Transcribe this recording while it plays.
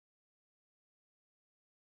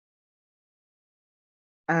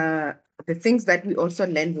the things that we also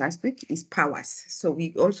learned last week is powers. So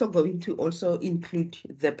we're also going to also include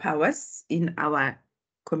the powers in our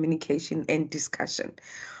communication and discussion.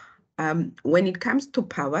 When it comes to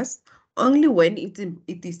powers, only when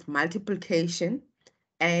it is multiplication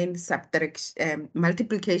and subtraction,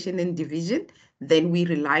 multiplication and division, then we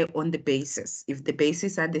rely on the bases. If the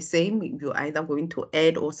bases are the same, you're either going to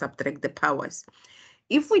add or subtract the powers.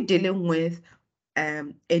 If we're dealing with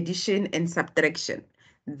addition and subtraction,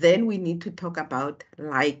 then we need to talk about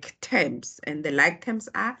like terms. And the like terms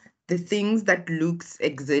are the things that looks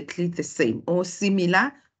exactly the same or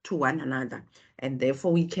similar to one another. And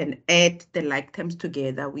therefore, we can add the like terms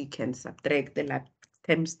together. We can subtract the like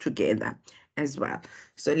terms together as well.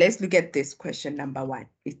 So let's look at this question number 1.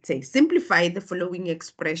 It says, simplify the following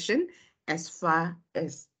expression as far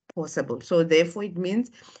as possible. So therefore, it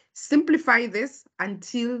means simplify this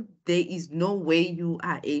until there is no way you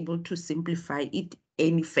are able to simplify it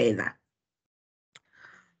any further.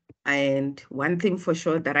 And one thing for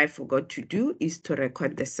sure that I forgot to do is to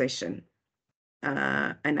record the session.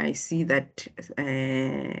 And I see that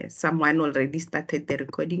someone already started the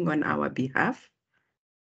recording on our behalf.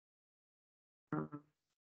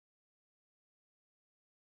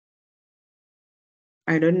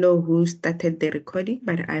 I don't know who started the recording,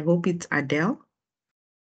 but I hope it's Adele.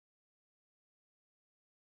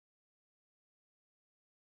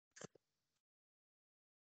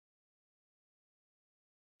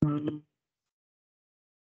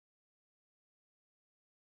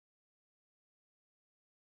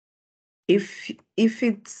 If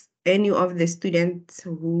it's any of the students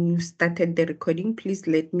who started the recording, please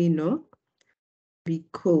let me know,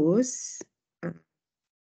 because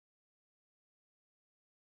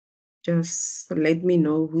just let me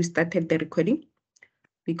know who started the recording,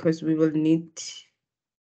 because we will need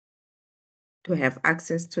to have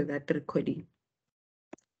access to that recording.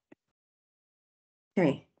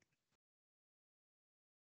 Okay.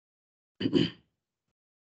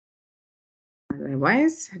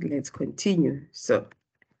 Otherwise, let's continue. So,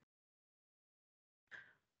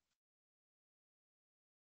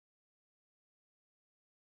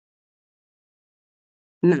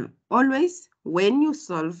 now, always when you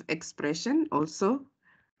solve expression, also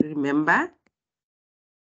remember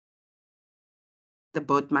the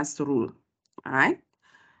BODMAS rule. All right.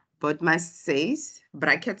 BODMAS says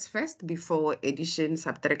brackets first before addition,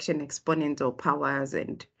 subtraction, exponents or powers,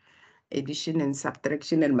 and addition and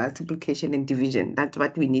subtraction and multiplication and division. That's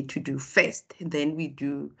what we need to do first. Then we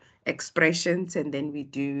do expressions, and then we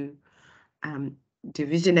do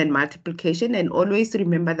division and multiplication. And always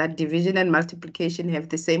remember that division and multiplication have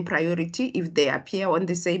the same priority if they appear on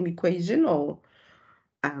the same equation or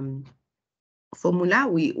formula.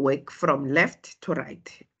 We work from left to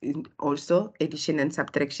right. Also, addition and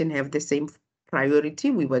subtraction have the same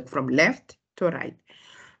priority. We work from left to right.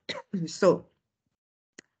 So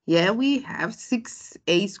here we have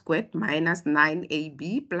 6a squared minus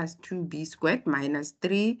 9ab plus 2b squared minus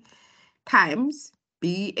 3 times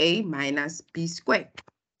ba minus b squared.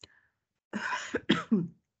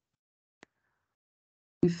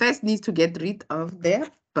 We first need to get rid of the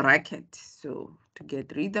bracket. So to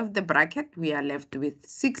get rid of the bracket, we are left with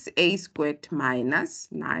 6a squared minus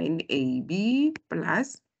 9ab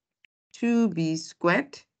plus 2b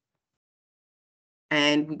squared.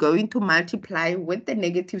 And we're going to multiply with the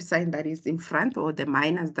negative sign that is in front, or the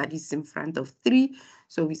minus that is in front of 3.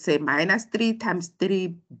 So we say minus 3 times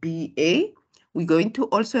 3ba. We're going to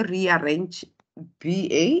also rearrange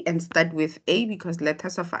BA and start with A, because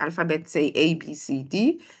letters of alphabet say A, B, C,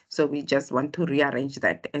 D. So we just want to rearrange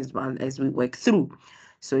that as well as we work through.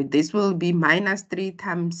 So this will be minus 3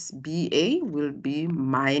 times BA will be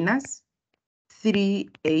minus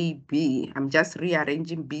 3AB. I'm just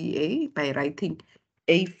rearranging BA by writing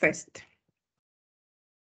A first.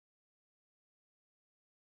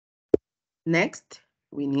 Next,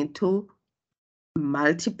 we need to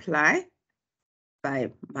multiply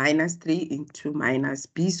by minus 3 into minus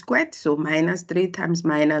b squared. So minus 3 times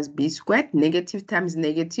minus b squared, negative times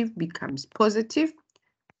negative becomes positive,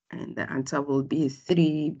 and the answer will be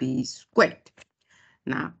 3b squared.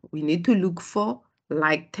 Now, we need to look for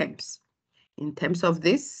like terms. In terms of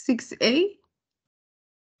this 6a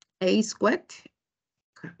squared,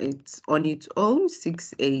 it's on its own,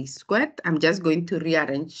 6a squared. I'm just going to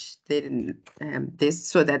rearrange this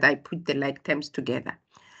so that I put the like terms together.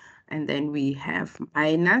 And then we have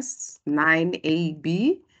minus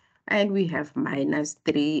 9ab, and we have minus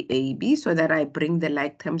 3ab, so that I bring the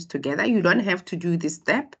like terms together. You don't have to do this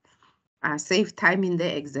step. Save time in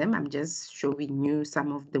the exam. I'm just showing you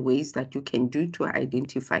some of the ways that you can do to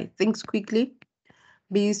identify things quickly.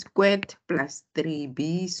 b squared plus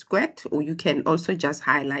 3b squared, or you can also just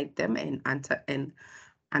highlight them and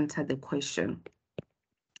answer the question.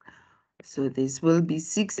 So this will be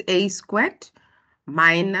 6a squared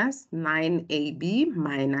minus 9ab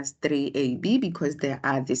minus 3ab, because they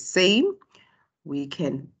are the same. We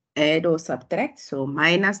can add or subtract. So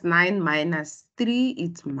minus 9 minus 3,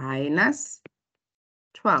 it's minus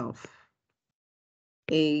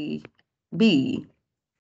 12ab.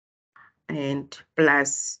 And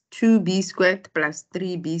plus 2b squared plus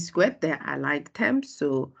 3b squared, they are like terms.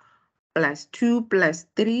 So plus 2 plus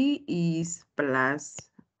 3 is plus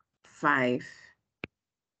 5b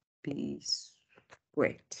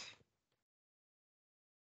squared.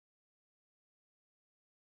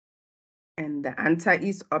 And the answer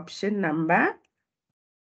is option number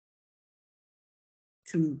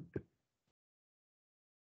 2.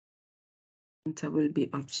 Answer will be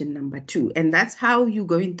option number 2. And that's how you're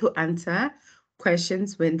going to answer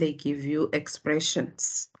questions when they give you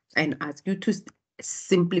expressions and ask you to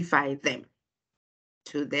simplify them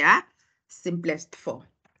to their simplest form.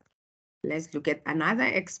 Let's look at another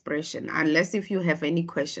expression, unless if you have any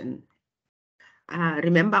question.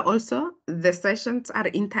 Remember also, the sessions are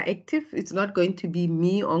interactive. It's not going to be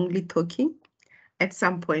me only talking. At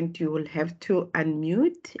some point, you will have to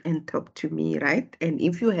unmute and talk to me, right? And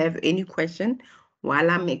if you have any question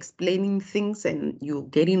while I'm explaining things and you're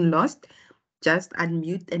getting lost, just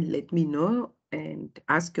unmute and let me know and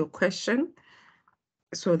ask your question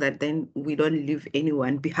so that then we don't leave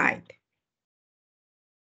anyone behind.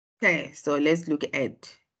 Okay, so let's look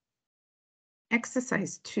at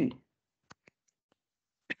exercise 2.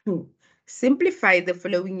 Simplify the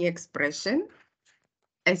following expression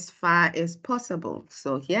as far as possible.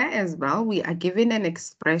 So here as well, we are given an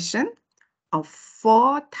expression of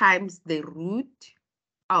 4 times the root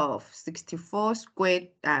of 64 squared,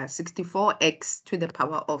 64x to the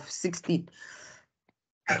power of 16.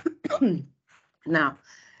 Now,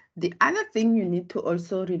 the other thing you need to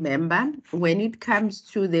also remember when it comes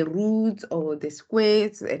to the roots or the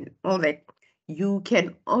squares and all that, you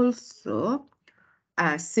can also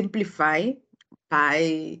simplify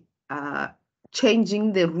by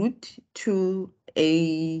changing the root to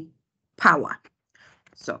a power.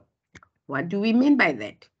 So what do we mean by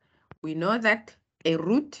that? We know that a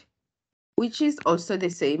root, which is also the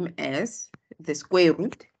same as the square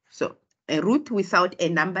root. So a root without a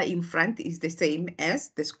number in front is the same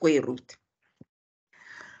as the square root.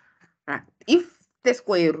 Right. If the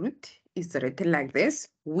square root is written like this,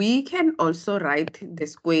 we can also write the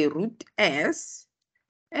square root as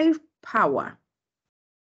a power.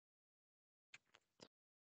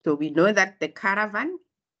 So we know that the caravan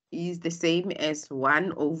is the same as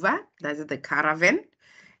 1 over, that's the caravan.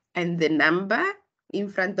 And the number in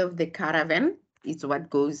front of the caravan is what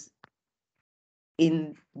goes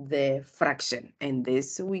in the fraction. And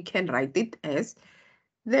this, we can write it as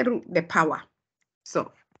the power.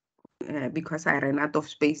 So because I ran out of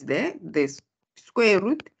space there, the square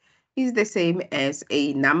root is the same as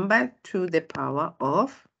a number to the power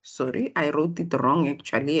of, sorry, I wrote it wrong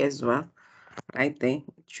actually as well. Right there,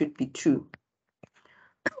 it should be 2.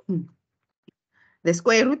 The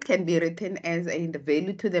square root can be written as the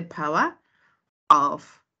value to the power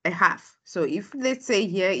of a half. So if let's say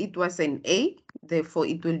here it was an a, therefore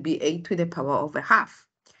it will be a to the power of a half.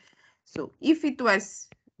 So if it was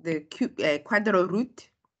the quadro root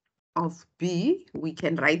of b, we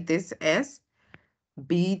can write this as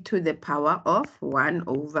b to the power of 1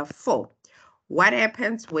 over 4. What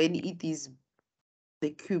happens when it is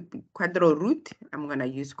the quadro root? I'm going to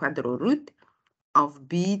use quadro root of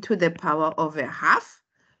b to the power of a half.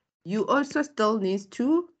 You also still need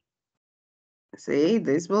to say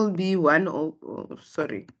this will be 1 over,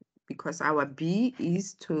 sorry, because our b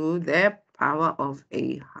is to the power of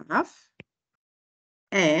a half.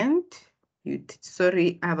 And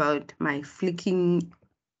sorry about my flicking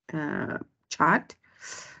chart,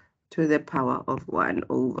 to the power of 1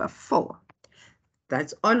 over 4.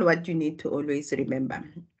 That's all what you need to always remember.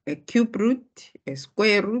 A cube root, a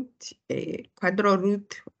square root, a quadro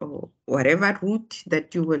root, or whatever root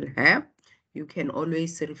that you will have, you can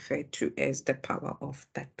always refer to as the power of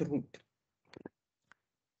that root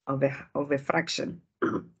of a fraction.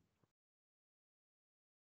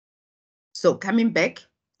 So coming back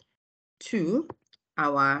to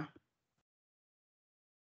our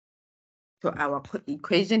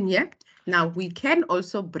equation here. Now we can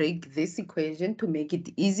also break this equation to make it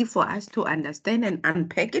easy for us to understand and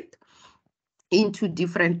unpack it into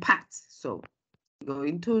different parts. So we're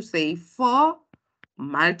going to say 4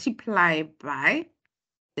 multiplied by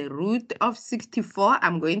the root of 64.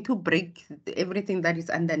 I'm going to break everything that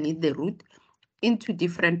is underneath the root into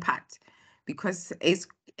different parts, because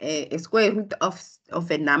a square root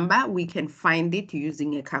of a number, we can find it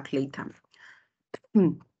using a calculator.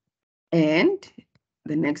 And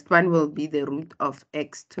the next one will be the root of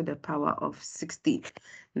x to the power of 16.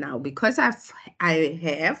 Now, because I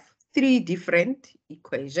have 3 different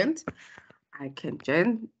equations, I can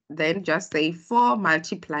then just say 4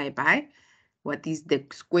 multiplied by, what is the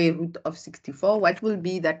square root of 64? What will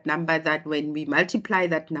be that number that when we multiply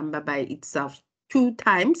that number by itself 2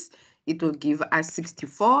 times, it will give us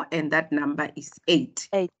 64, and that number is 8.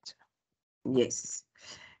 8. Yes.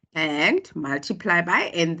 And multiply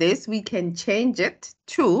by, and this we can change it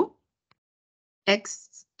to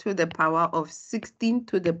x to the power of 16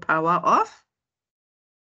 to the power of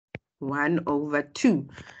 1 over 2.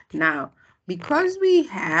 Now, because we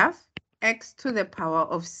have x to the power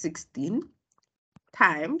of 16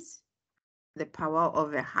 times the power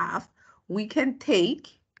of a half, we can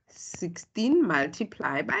take 16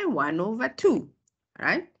 multiplied by 1 over 2,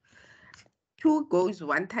 right? 2 goes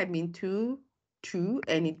 1 time into 2,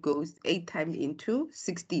 and it goes 8 times into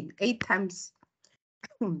 16. 8 times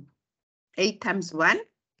 8 times 1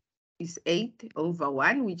 is 8 over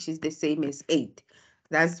 1, which is the same as 8.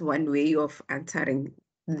 That's one way of answering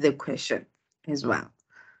the question as well.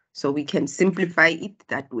 So we can simplify it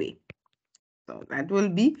that way. So that will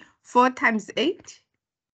be 4 times 8.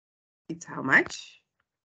 It's how much?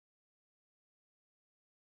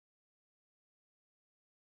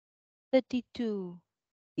 $32.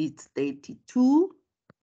 It's 32.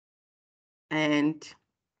 And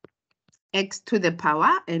x to the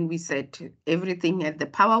power, and we said everything at the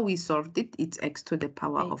power, we solved it, it's x to the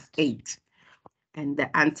power 8. of 8. And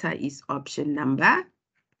the answer is option number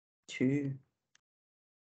 2.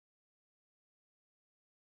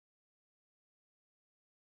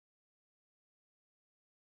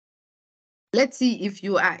 Let's see if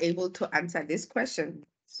you are able to answer this question.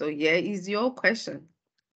 So here is your question.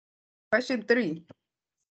 Question 3.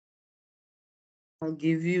 I'll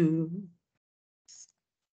give you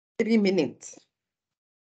 3 minutes.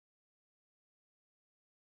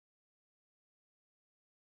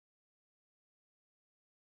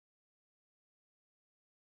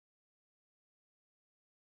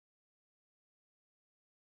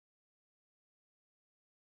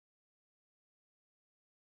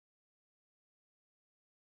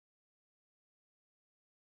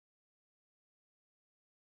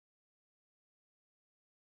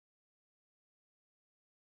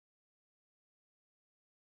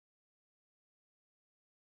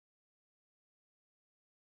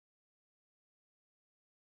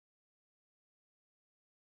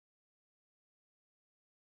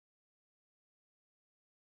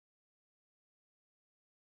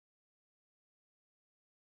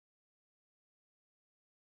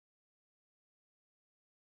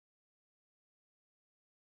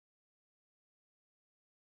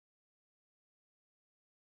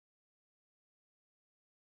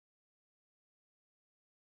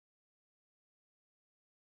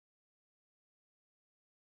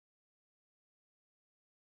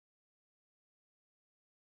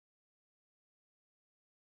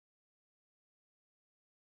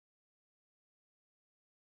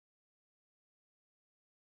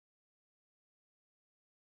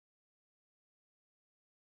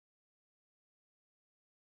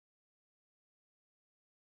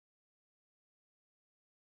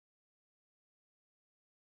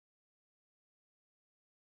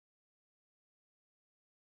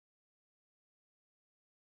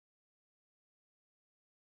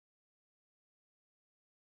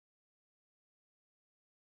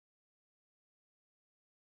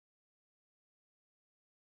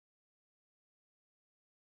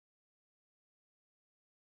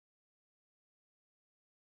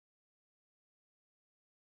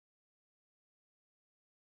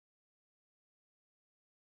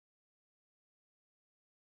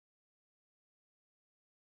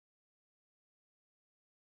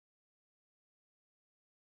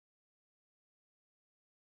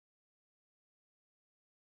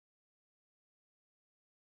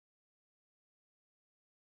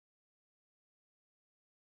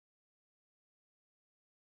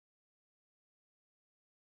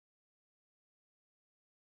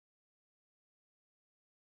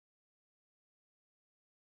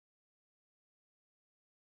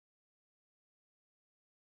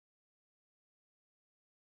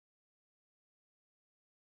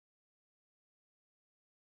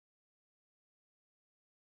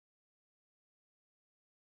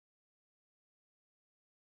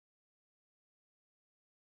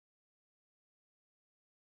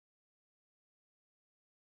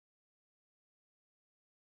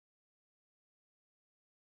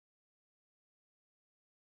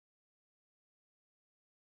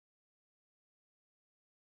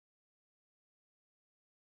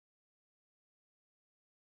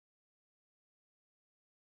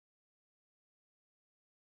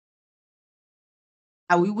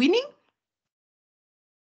 Are we winning?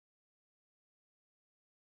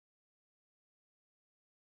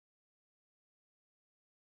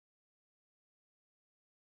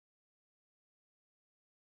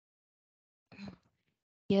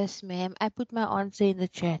 Yes, ma'am. I put my answer in the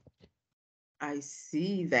chat. I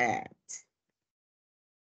see that.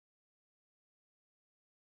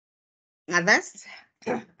 Others,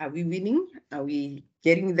 are we winning? Are we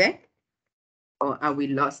getting there? Or are we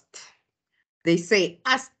lost? They say,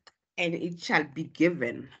 ask and it shall be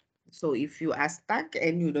given. So if you are stuck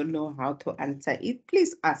and you don't know how to answer it,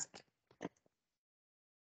 please ask.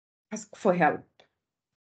 Ask for help.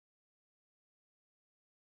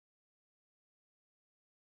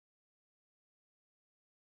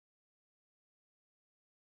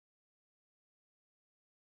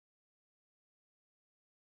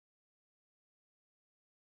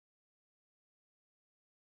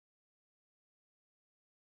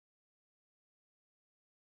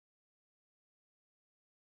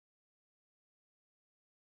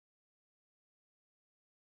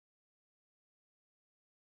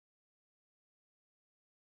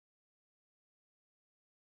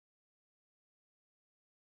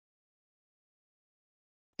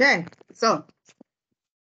 Okay, so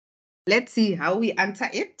let's see how we answer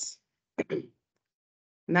it.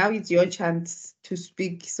 Now it's your chance to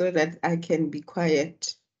speak so that I can be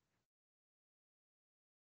quiet.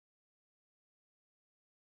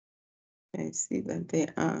 I see that they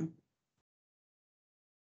are.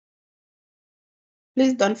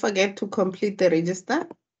 Please don't forget to complete the register.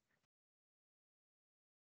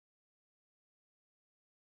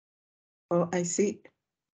 Oh, I see.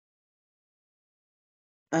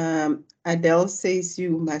 Adele says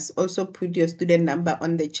you must also put your student number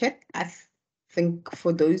on the chat. I think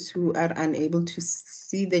for those who are unable to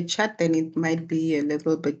see the chat, then it might be a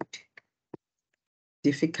little bit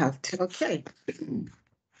difficult. Okay.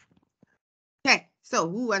 Okay, so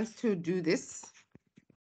who wants to do this?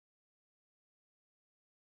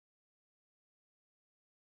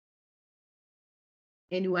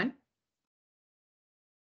 Anyone?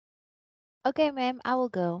 Okay, ma'am. I will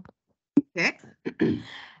go. Okay.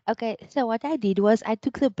 Okay, so what I did was I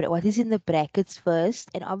took what is in the brackets first,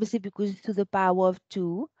 and obviously because it's to the power of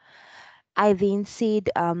 2, I then said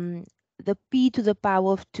the p to the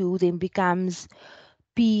power of 2 then becomes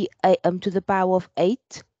p to the power of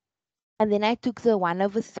 8, and then I took the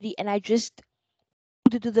 1/3 and I just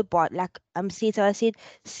put it to the bot like said, so I said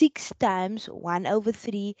 6 times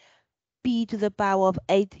 1/3 p to the power of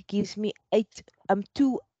 8 gives me 8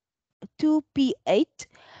 2p8.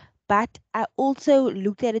 But I also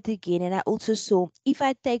looked at it again and I also saw if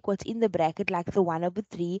I take what's in the bracket, like the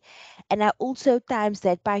 1/3, and I also times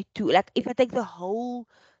that by 2, like if I take the whole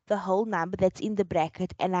number that's in the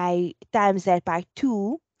bracket and I times that by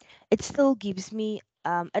 2, it still gives me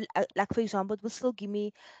like for example, it will still give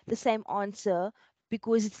me the same answer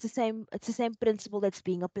because it's the same principle that's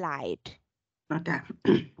being applied. Okay.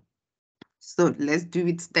 So let's do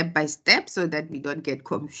it step by step so that we don't get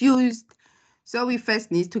confused. So we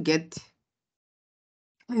first need to get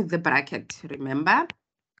the bracket. Remember,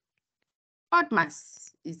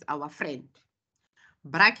 oddmass is our friend.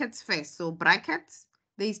 Brackets first. So brackets,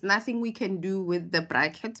 there is nothing we can do with the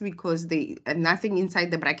brackets because they are nothing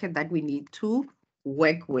inside the bracket that we need to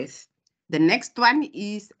work with. The next one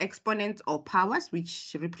is exponents or powers,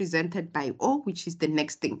 which represented by O, which is the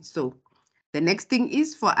next thing. So the next thing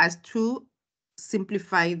is for us to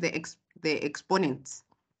simplify the exponents.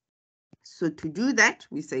 So to do that,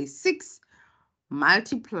 we say 6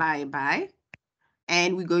 multiply by,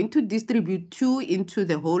 and we're going to distribute 2 into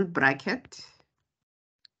the whole bracket.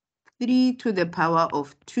 3 to the power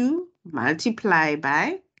of 2 multiply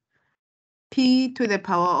by p to the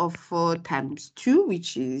power of 4 times 2,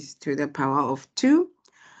 which is to the power of 2.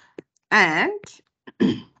 And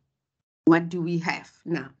what do we have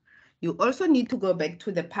now? You also need to go back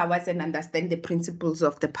to the powers and understand the principles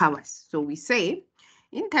of the powers. So we say,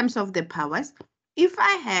 in terms of the powers, if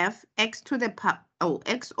I have x to the power,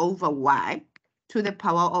 x over y to the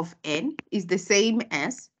power of n is the same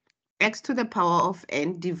as x to the power of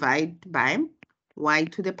n divided by y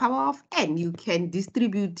to the power of n. You can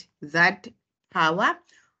distribute that power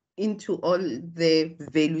into all the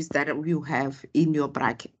values that you have in your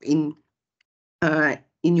bracket, in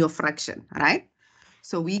your fraction, right?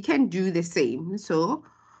 So we can do the same. So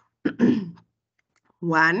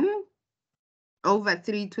 1 over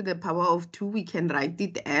 3 to the power of 2, we can write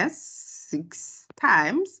it as 6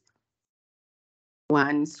 times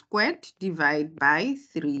 1 squared divided by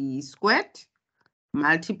 3 squared,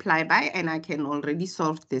 multiply by, and I can already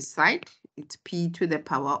solve this side. It's p to the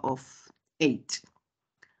power of 8.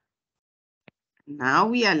 Now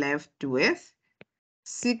we are left with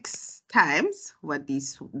 6 times what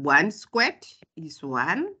is 1 squared is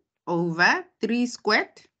 1 over 3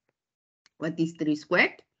 squared. What is 3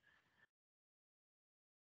 squared?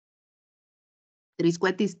 3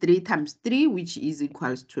 squared is 3 times 3, which is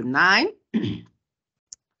equals to 9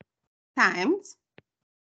 times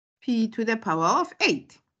p to the power of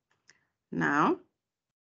 8. Now,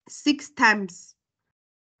 6 times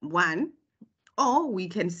 1, or we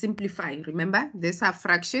can simplify. Remember, these are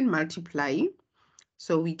fraction multiplying.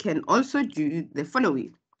 So we can also do the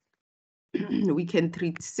following. We can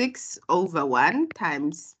treat 6 over 1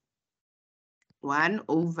 times 1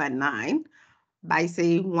 over 9 by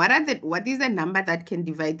saying what is the number that can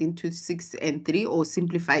divide into 6 and 3 or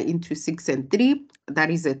simplify into 6 and 3? That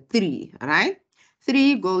is a 3, right?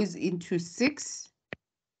 3 goes into 6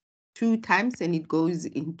 2 times and it goes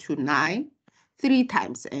into 9 3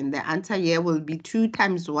 times. And the answer here will be 2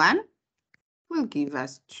 times 1 will give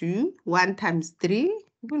us 2. 1 times 3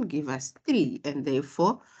 will give us 3. And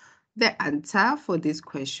therefore, the answer for this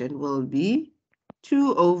question will be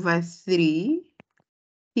 2 over 3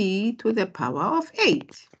 p to the power of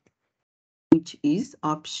 8, which is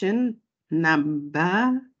option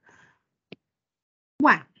number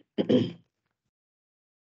 1.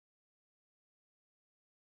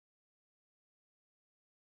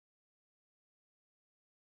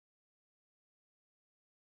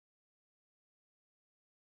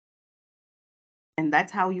 And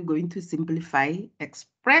that's how you're going to simplify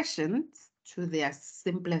expressions to their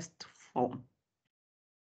simplest form.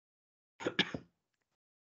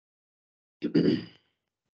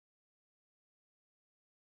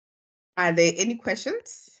 Are there any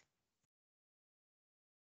questions?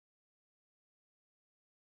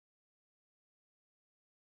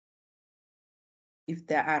 If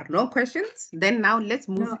there are no questions, then now let's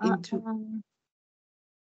move into...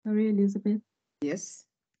 Sorry, Elizabeth. Yes.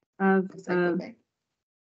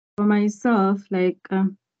 For myself, like,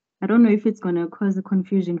 I don't know if it's going to cause a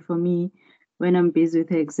confusion for me when I'm busy with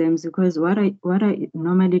the exams, because what I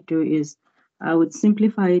normally do is I would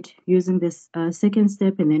simplify it using this second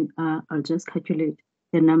step, and then I'll just calculate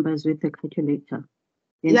the numbers with the calculator.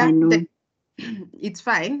 Then I know. It's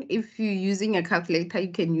fine. If you're using a calculator,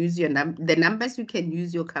 you can use your the numbers, you can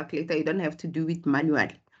use your calculator. You don't have to do it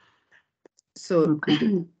manually. So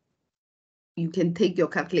okay. You can take your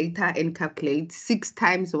calculator and calculate 6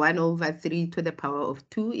 times 1 over 3 to the power of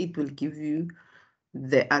 2. It will give you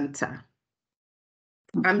the answer.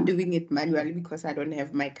 Okay. I'm doing it manually because I don't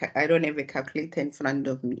have a calculator in front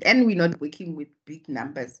of me, and we're not working with big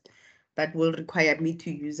numbers that will require me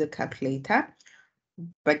to use a calculator.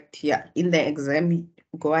 But yeah, in the exam,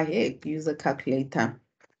 go ahead, use a calculator.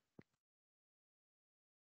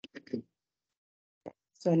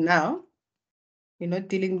 So now we're not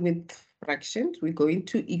dealing with fractions, we're going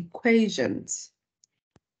to equations.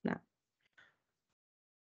 Now,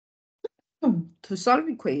 to solve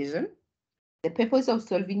equation, the purpose of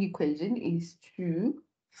solving equation is to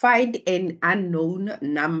find an unknown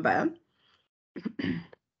number,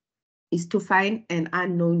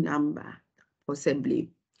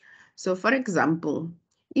 possibly. So for example,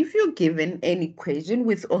 if you're given an equation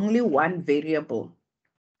with only one variable,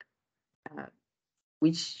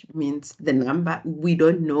 which means the number we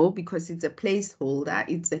don't know because it's a placeholder,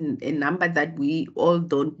 it's a number that we all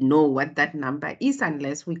don't know what that number is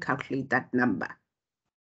unless we calculate that number.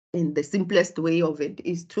 And the simplest way of it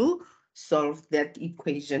is to solve that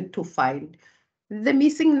equation to find the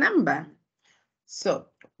missing number. So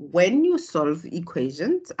when you solve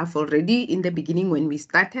equations, I've already in the beginning when we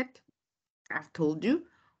started, I've told you,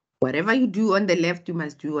 whatever you do on the left, you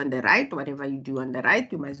must do on the right. Whatever you do on the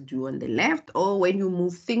right, you must do on the left. Or when you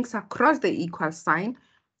move things across the equal sign,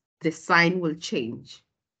 the sign will change.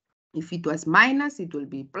 If it was minus, it will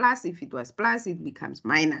be plus. If it was plus, it becomes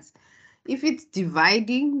minus. If it's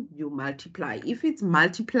dividing, you multiply. If it's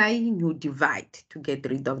multiplying, you divide to get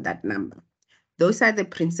rid of that number. Those are the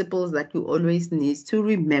principles that you always need to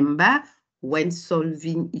remember when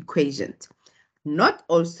solving equations. Not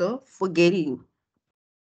also forgetting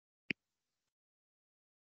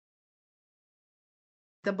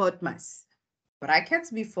the BODMAS.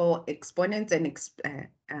 Brackets before exponents and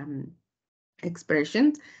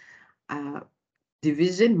expressions.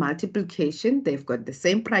 Division, multiplication, they've got the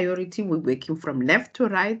same priority. We're working from left to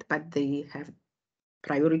right, but they have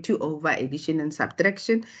priority over addition and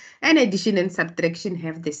subtraction. And addition and subtraction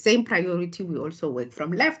have the same priority. We also work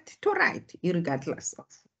from left to right, regardless of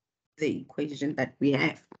the equation that we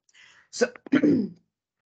have. So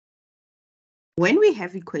When we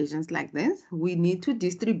have equations like this, we need to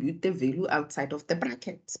distribute the value outside of the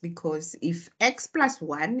brackets, because if x plus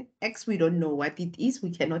 1, x we don't know what it is,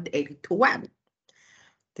 we cannot add it to 1.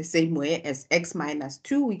 The same way as x minus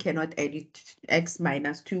 2, we cannot add it, x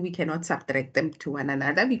minus 2, we cannot subtract them to one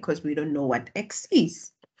another because we don't know what x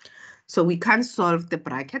is. So we can't solve the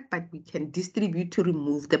bracket, but we can distribute to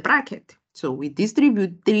remove the bracket. So we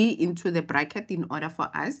distribute 3 into the bracket in order for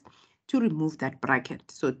us to remove that bracket.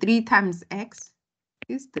 So 3 times x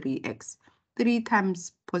is 3x. 3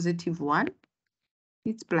 times positive 1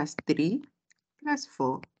 is plus 3 plus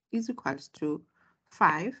 4 is equals to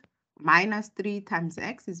 5. Minus 3 times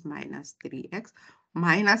x is minus 3x.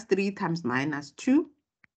 Minus 3 times minus 2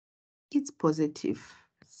 is positive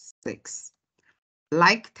 6.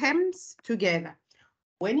 Like terms together.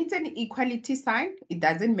 When it's an equality sign, it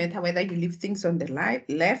doesn't matter whether you leave things on the left,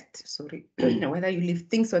 whether you leave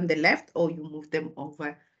things on the left or you move them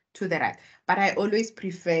over to the right. But I always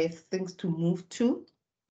prefer things to move to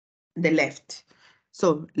the left.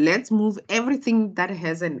 So let's move everything that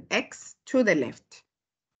has an x to the left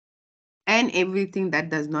and everything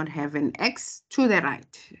that does not have an x to the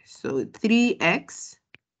right. So 3x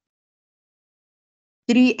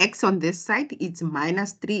on this side, it's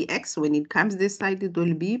minus 3x. When it comes this side, it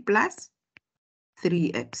will be plus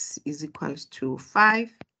 3x is equals to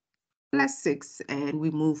 5 plus 6. And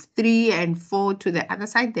we move 3 and 4 to the other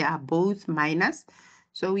side. They are both minus.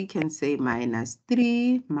 So we can say minus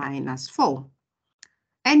 3 minus 4.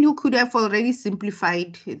 And you could have already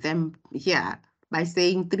simplified them here by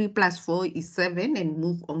saying 3 plus 4 is 7 and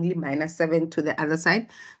move only minus 7 to the other side.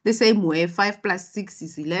 The same way, 5 plus 6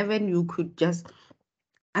 is 11. You could just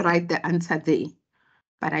write the answer there.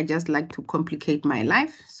 But I just like to complicate my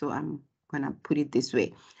life, so I'm going to put it this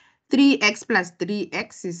way. 3x plus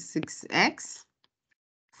 3x is 6x.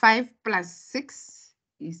 5 plus 6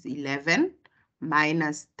 is 11.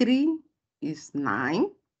 Minus 3 is 9.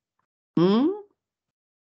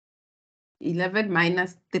 11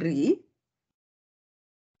 minus 3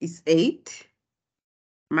 is 8.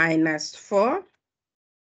 Minus 4.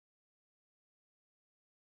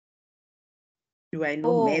 Do I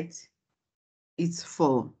know maths? It's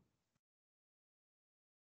 4.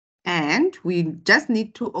 And we just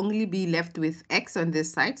need to only be left with x on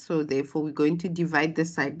this side. So therefore, we're going to divide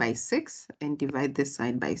this side by 6 and divide this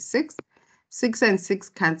side by 6. 6 and 6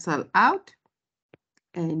 cancel out.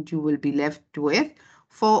 And you will be left with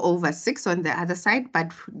 4 over 6 on the other side.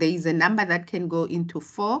 But there is a number that can go into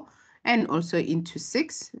 4 and also into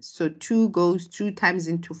 6. So 2 goes 2 times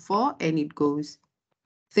into 4 and it goes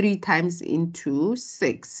 3 times into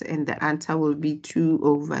 6. And the answer will be 2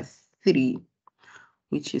 over 3.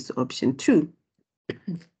 Which is option 2.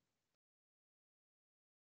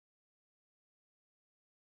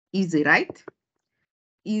 Easy, right?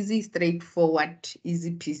 Easy, straightforward,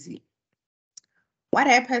 easy peasy. What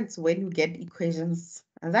happens when you get equations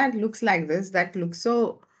that looks like this, that looks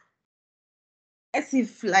so as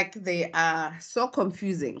if like they are so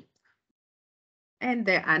confusing? And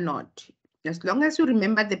they are not. As long as you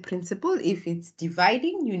remember the principle, if it's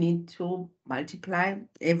dividing, you need to multiply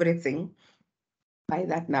everything by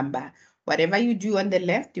that number. Whatever you do on the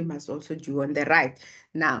left, you must also do on the right.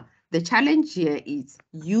 Now, the challenge here is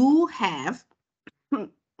you have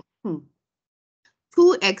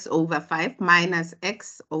 2x over 5 minus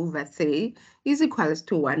x over 3 is equals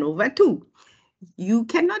to 1 over 2. You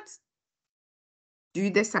cannot do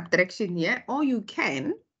the subtraction here, or you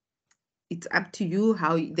can. It's up to you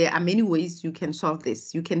how. There are many ways you can solve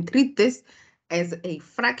this. You can treat this as a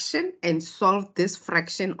fraction and solve this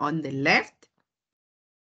fraction on the left.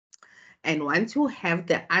 And once you have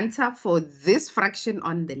the answer for this fraction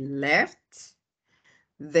on the left,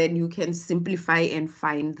 then you can simplify and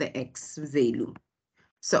find the x value.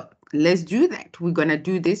 So let's do that. We're going to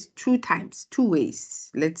do this 2 times, 2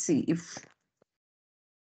 ways. Let's see if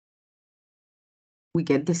we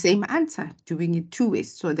get the same answer doing it 2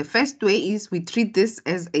 ways. So the first way is we treat this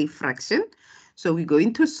as a fraction. So we're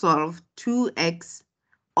going to solve 2x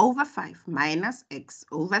over 5 minus x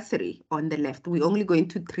over 3 on the left. We're only going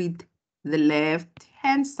to treat the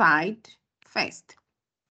left-hand side first.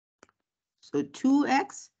 So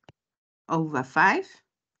 2x over 5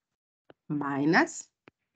 minus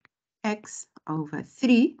x over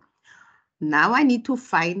 3. Now I need to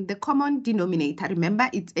find the common denominator. Remember,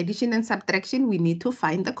 it's addition and subtraction. We need to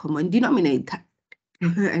find the common denominator.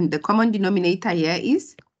 And the common denominator here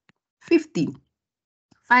is 15.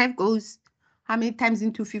 5 goes how many times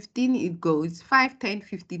into 15? It goes 5, 10,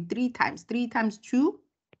 15, 3 times. 3 times 2.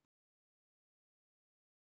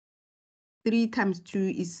 3 times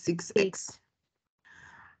 2 is 6x.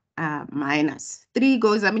 minus 3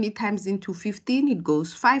 goes how many times into 15? It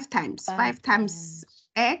goes 5 times. 5 times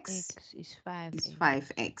x is 5x. is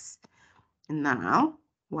 5x. Now,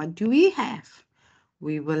 what do we have?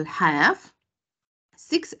 We will have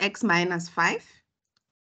 6x minus 5.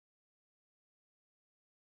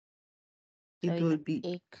 So It will be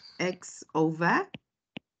x. x over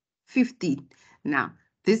 15. Now,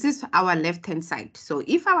 this is our left-hand side. So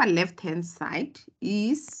if our left-hand side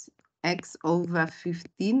is x over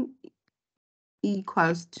 15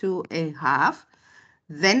 equals to a half,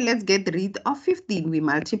 then let's get rid of 15. We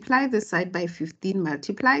multiply the side by 15,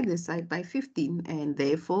 multiply the side by 15, and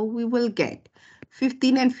therefore we will get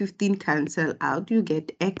 15 and 15 cancel out. You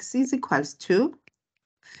get x is equals to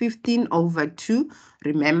 15 over 2.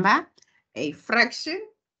 Remember, a fraction,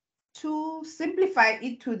 to simplify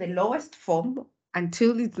it to the lowest form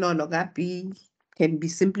until it no longer can be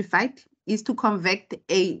simplified, is to convert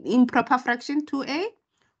an improper fraction to a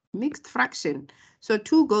mixed fraction. So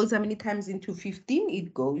 2 goes how many times into 15?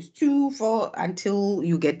 It goes 2, 4, until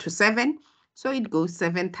you get to 7. So it goes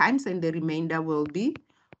 7 times, and the remainder will be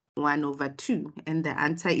 1 over 2. And the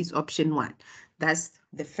answer is option 1. That's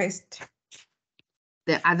the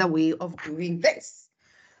other way of doing this.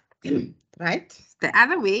 Right? The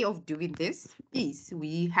other way of doing this is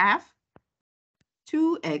we have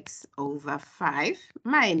 2x over 5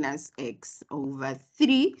 minus x over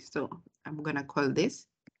 3. So I'm going to call this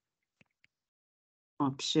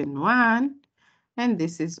option 1. And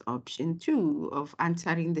this is option 2 of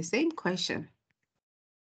answering the same question.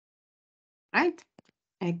 Right?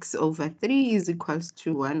 X over 3 is equals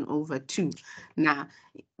to 1 over 2. Now,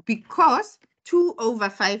 because 2 over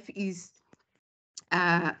 5 is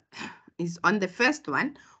on the first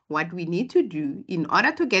one, what we need to do in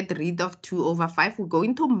order to get rid of 2 over 5, we're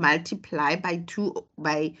going to multiply by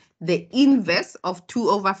the inverse of 2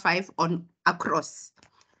 over 5 on across.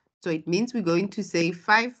 So it means we're going to say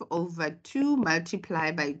 5 over 2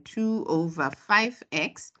 multiplied by 2 over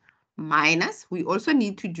 5x minus, we also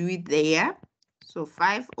need to do it there. So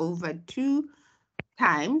 5 over 2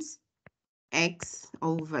 times x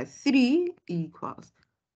over 3 equals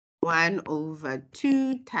 1 over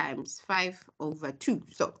 2 times 5 over 2.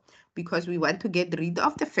 So because we want to get rid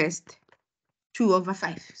of the first 2 over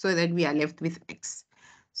 5, so that we are left with x.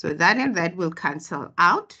 So that and that will cancel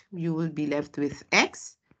out. You will be left with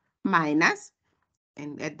x minus,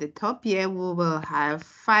 and at the top here, we will have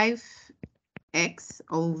 5x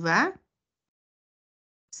over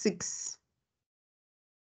 6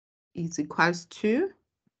 is equals to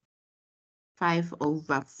 5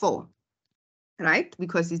 over 4, right?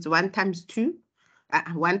 Because it's 1 times 2,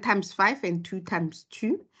 1 times 5 and 2 times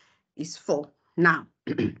 2 is 4. Now,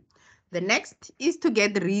 the next is to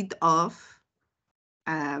get rid of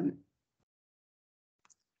the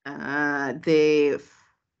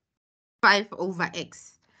 5 over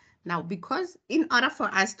x. Now, because in order for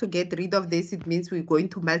us to get rid of this, it means we're going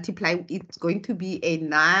to multiply. It's going to be a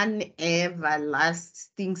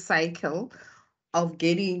non-everlasting cycle of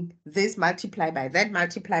getting this multiplied by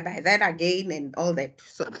that again, and all that.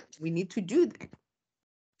 So we need to do that.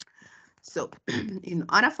 So in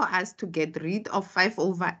order for us to get rid of 5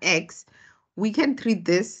 over x, we can treat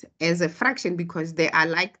this as a fraction because they are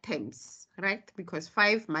like terms. Right? Because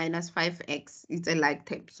 5 minus 5x is a like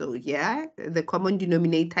term. So yeah, the common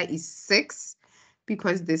denominator is 6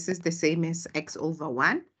 because this is the same as x over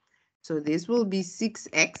 1. So this will be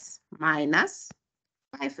 6x minus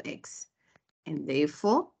 5x. And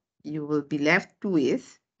therefore, you will be left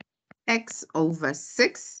with x over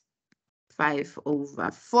 6, 5 over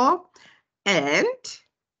 4. And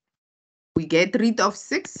we get rid of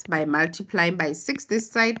 6 by multiplying by 6 this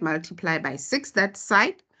side, multiply by 6 that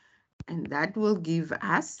side. And that will give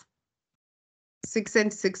us 6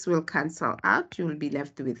 and 6 will cancel out. You will be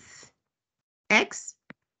left with x.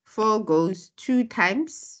 4 goes 2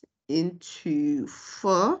 times into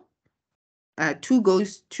 4. 2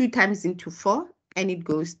 goes 2 times into 4. And it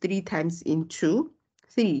goes 3 times into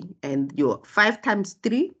 3. And your 5 times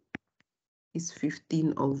 3 is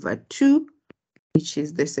 15 over 2, which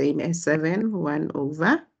is the same as 7, 1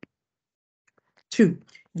 over 2.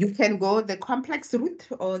 You can go the complex route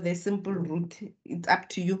or the simple route. It's up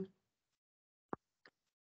to you.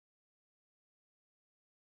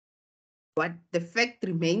 What the fact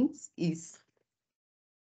remains is,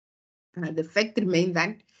 that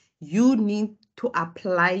you need to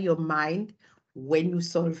apply your mind when you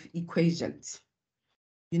solve equations.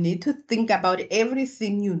 You need to think about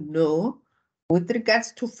everything you know with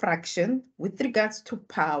regards to fraction, with regards to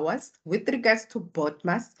powers, with regards to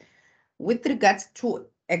BODMAS, with regards to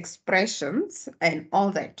expressions and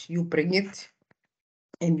all that. You bring it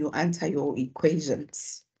and you answer your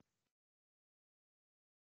equations.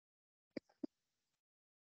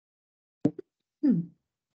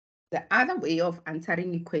 The other way of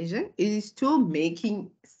answering equation is to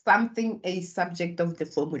making something a subject of the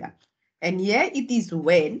formula. And here it is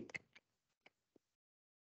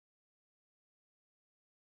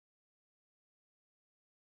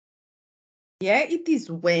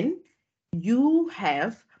when you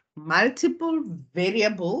have multiple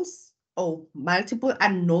variables or multiple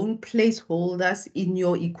unknown placeholders in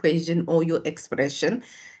your equation or your expression,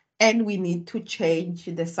 and we need to change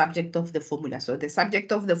the subject of the formula. So the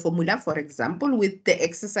subject of the formula, for example, with the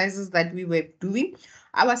exercises that we were doing,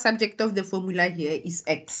 our subject of the formula here is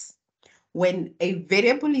x. When a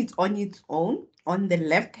variable is on its own, on the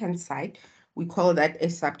left-hand side, we call that a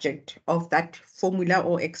subject of that formula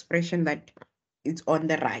or expression that is on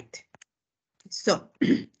the right. So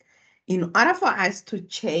in order for us to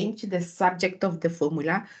change the subject of the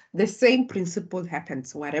formula, the same principle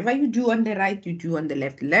happens. Whatever you do on the right, you do on the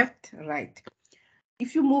left, left, right.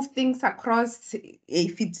 If you move things across,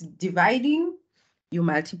 if it's dividing, you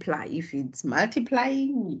multiply. If it's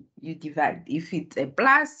multiplying, you divide. If it's a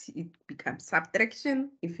plus, it becomes subtraction.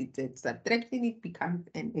 If it's a subtraction, it becomes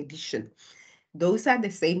an addition. Those are the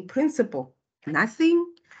same principle. Nothing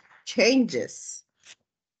changes.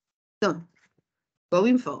 So,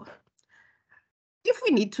 going forward, if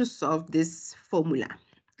we need to solve this formula,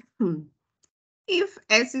 if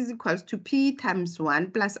S is equals to P times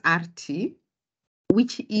 1 plus RT,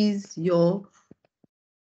 which is your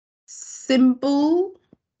simple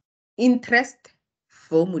interest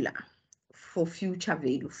formula for future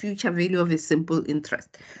value of a simple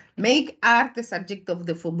interest. Make R the subject of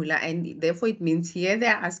the formula, and therefore it means here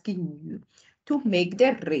they're asking you to make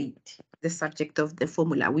the rate the subject of the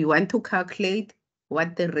formula. We want to calculate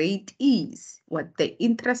what the rate is, what the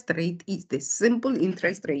interest rate is, the simple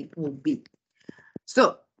interest rate will be.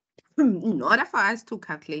 So in order for us to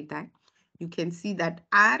calculate that, you can see that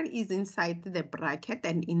R is inside the bracket,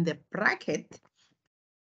 and in the bracket,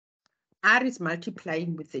 R is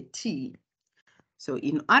multiplying with a T. So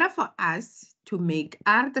in order for us to make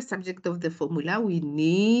R the subject of the formula, we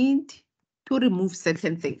need to remove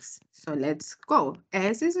certain things. So let's go.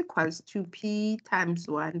 S is equals to P times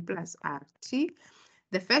 1 plus RT.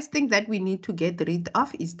 The first thing that we need to get rid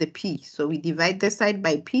of is the P. So we divide the side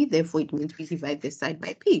by P, therefore it means we divide the side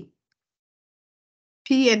by P.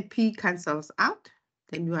 P and P cancels out.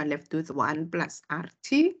 Then you are left with 1 plus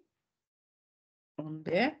RT on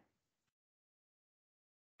the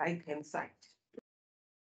right-hand side.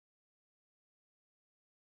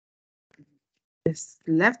 This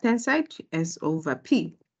left-hand side S over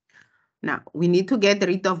P. Now, we need to get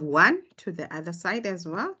rid of 1 to the other side as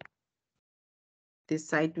well. This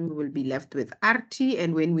side we will be left with RT,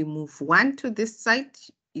 and when we move 1 to this side,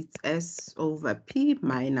 it's S over P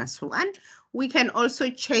minus 1. We can also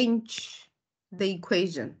change the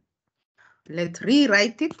equation. Let's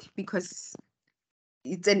rewrite it because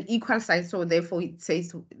it's an equal sign, so therefore it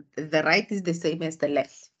says the right is the same as the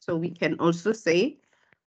left. So we can also say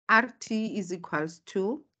RT is equals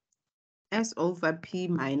to S over P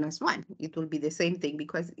minus 1. It will be the same thing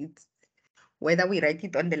because it's whether we write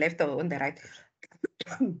it on the left or on the right,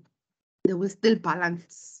 they will still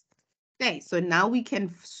balance. Okay, so now we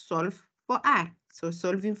can solve for R. So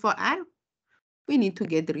solving for R, we need to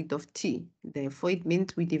get rid of T. Therefore, it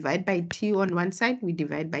means we divide by T on one side, we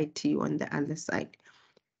divide by T on the other side.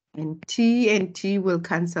 And T will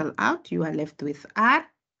cancel out. You are left with R.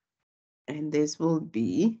 And this will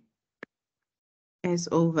be S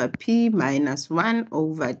over P minus 1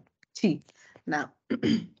 over T. Now,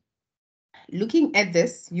 looking at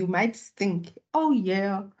this, you might think, oh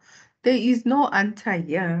yeah, there is no answer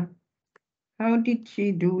here. How did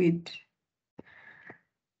she do it?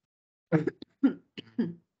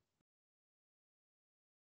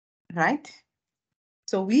 Right?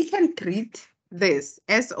 So we can treat this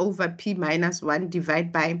S over P minus 1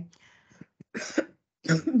 divide by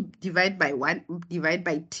divide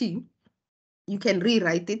by T. You can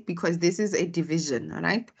rewrite it because this is a division, all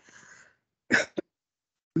right?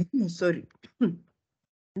 Sorry.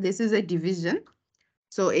 This is a division.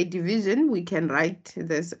 So a division, we can write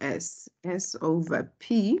this as S over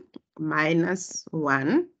P minus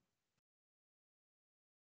 1.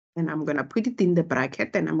 And I'm going to put it in the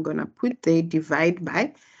bracket, and I'm going to put the divide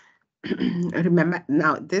by. Remember,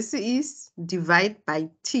 now this is divide by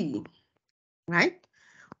T, right?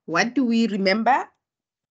 What do we remember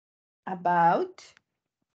about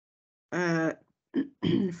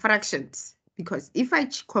fractions? Because if I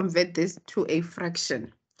convert this to a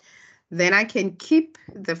fraction, then I can keep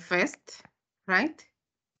the first, right?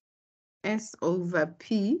 S over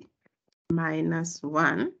P minus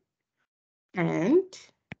 1, and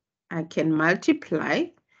I can multiply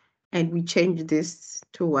and we change this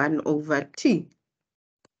to 1 over t,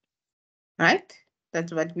 right?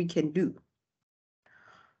 That's what we can do.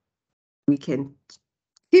 We can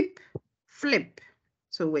keep flip.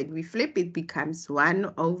 So when we flip, it becomes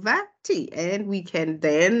 1 over t, and we can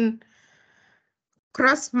then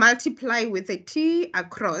cross multiply with a t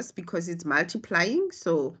across because it's multiplying.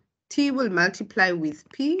 So t will multiply with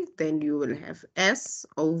p, then you will have s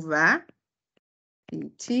over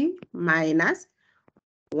pt minus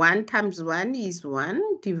 1 times 1 is 1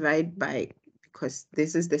 divided by, because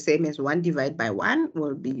this is the same as 1 divided by 1,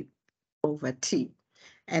 will be over t.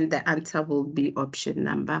 And the answer will be option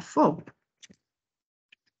number 4.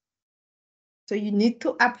 So you need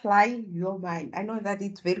to apply your mind. I know that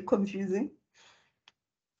it's very confusing.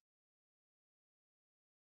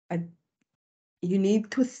 But you need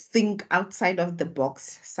to think outside of the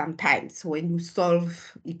box sometimes when you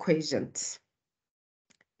solve equations,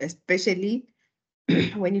 especially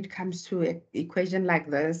when it comes to an equation like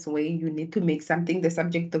this, where you need to make something the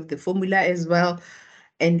subject of the formula as well.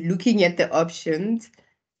 And looking at the options,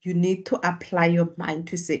 you need to apply your mind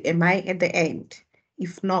to say, am I at the end?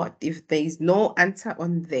 If not, if there is no answer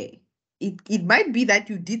on there, it might be that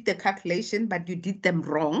you did the calculation, but you did them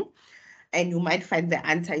wrong, and you might find the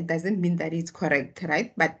answer. It doesn't mean that it's correct,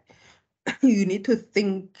 right? But you need to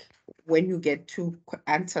think when you get to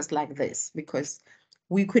answers like this, because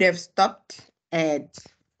we could have stopped at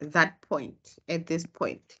that point, at this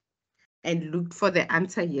point, and looked for the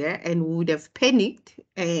answer here, and we would have panicked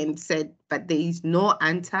and said, but there is no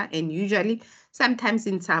answer. And usually, sometimes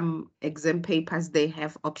in some exam papers, they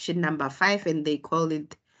have option number 5 and they call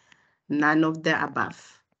it none of the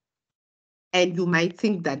above. And you might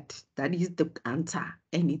think that that is the answer,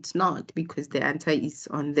 and it's not, because the answer is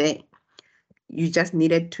on there. You just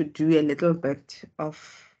needed to do a little bit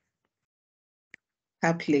of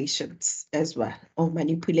calculations as well, or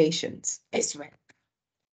manipulations as well.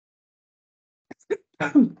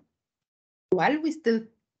 While we're still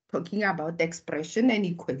talking about expression and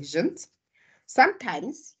equations,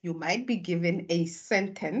 sometimes you might be given a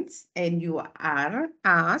sentence and you are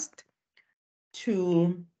asked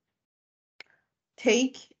to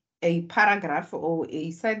take a paragraph or a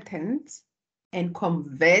sentence and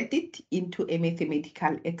convert it into a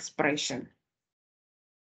mathematical expression.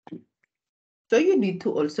 So you need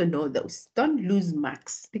to also know those. Don't lose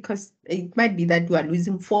marks, because it might be that you are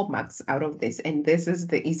losing 4 marks out of this, and this is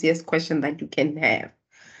the easiest question that you can have,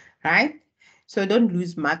 right? So don't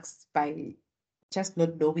lose marks by just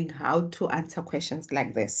not knowing how to answer questions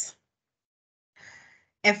like this.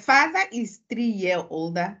 A father is 3 years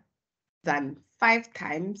older than 5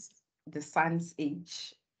 times the son's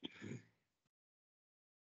age.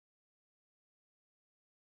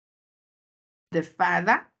 The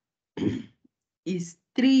father is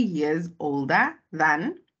 3 years older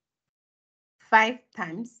than 5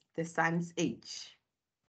 times the son's age.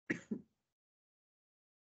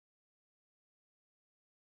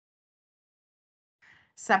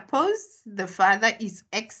 Suppose the father is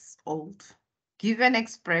X old. Give an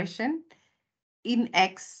expression in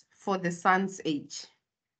X for the son's age.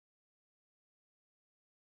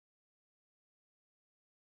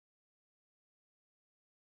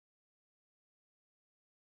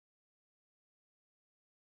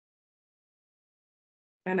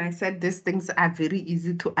 And I said these things are very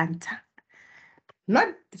easy to answer. Not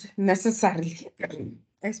necessarily,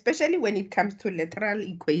 especially when it comes to literal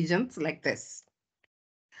equations like this.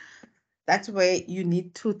 That's where you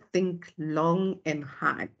need to think long and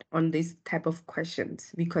hard on these type of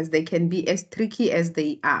questions, because they can be as tricky as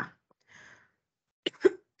they are.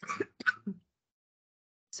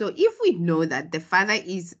 So if we know that the father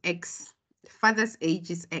is X, the father's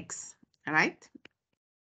age is X, right?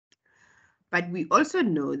 But we also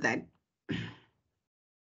know that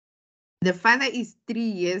the father is 3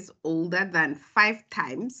 years older than 5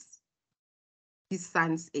 times his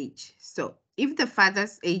son's age. So if the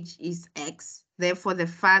father's age is X, therefore the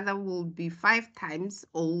father will be 5 times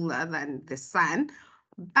older than the son,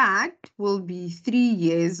 but will be 3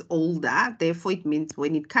 years older. Therefore, it means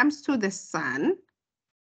when it comes to the son,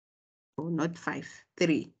 oh, not 5,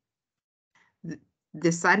 3,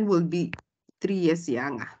 the son will be 3 years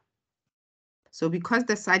younger. So because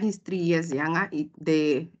the son is 3 years younger,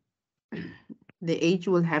 the age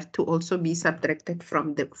will have to also be subtracted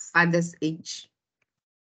from the father's age.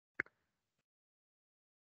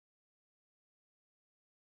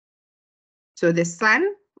 So the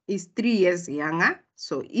son is 3 years younger.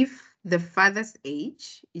 So if the father's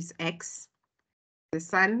age is X, the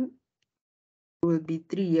son will be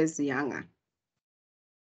 3 years younger,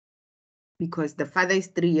 because the father is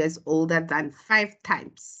 3 years older than 5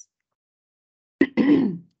 times.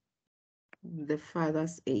 the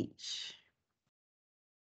father's age.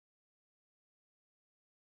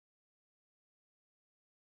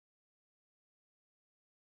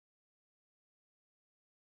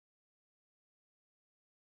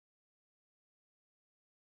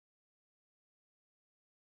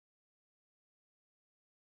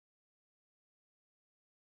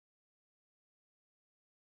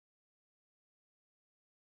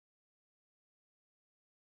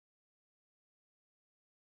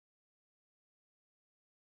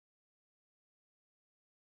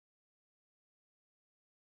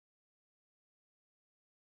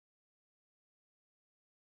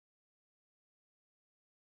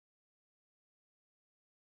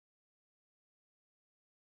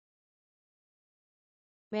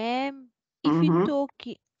 Ma'am, if you Mhm. talk,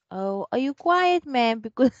 oh, are you quiet, ma'am?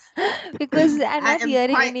 Because because I'm I not am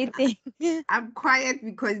hearing quiet. anything. I'm quiet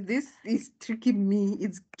because this is tricking me.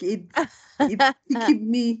 It's tricking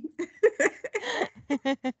me.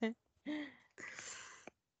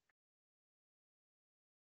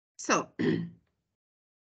 So,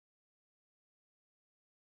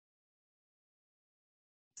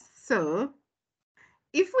 so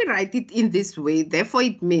if we write it in this way, therefore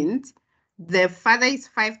it means the father is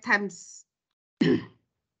 5 times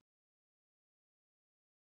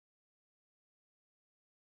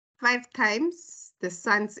 5 times the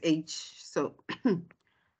son's age. So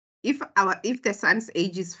if the son's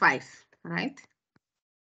age is 5, right?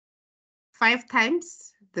 5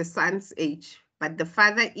 times the son's age, but the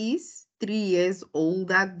father is 3 years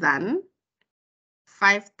older than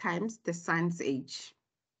 5 times the son's age.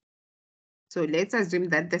 So let's assume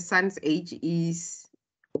that the son's age is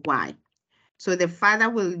Y. So the father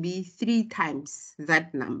will be 3 times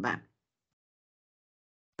that number.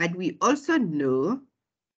 But we also know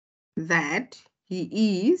that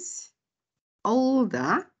he is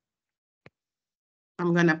older.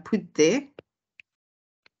 I'm going to put there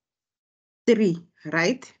 3,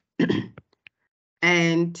 right?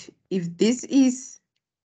 And if this is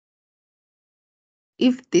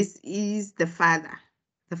the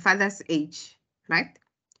father's age, right?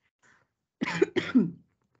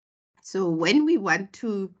 So when we want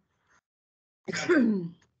to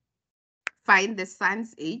find the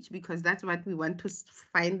son's age, because that's what we want to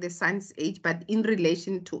find the son's age, but in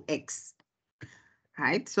relation to X,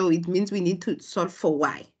 right? So it means we need to solve for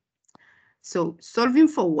Y. So solving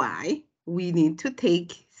for Y, we need to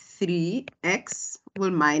take 3X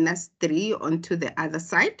will minus 3 onto the other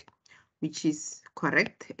side, which is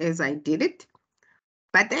correct as I did it.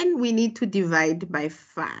 But then we need to divide by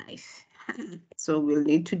 5. So we'll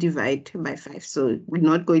need to divide by 5. So we're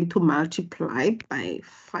not going to multiply by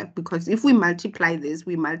 5, because if we multiply this,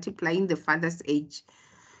 we're multiplying the father's age.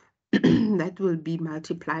 That will be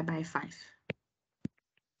multiplied by 5.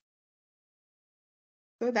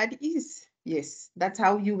 So that is, yes, that's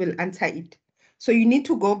how you will answer it. So you need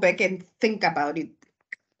to go back and think about it.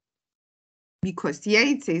 Because here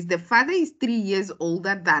it says the father is 3 years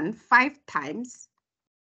older than 5 times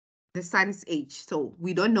the son's age. So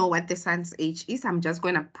we don't know what the son's age is. I'm just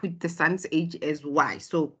going to put the son's age as Y.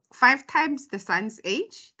 So 5 times the son's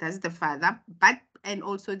age, that's the father, and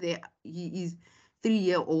also he is 3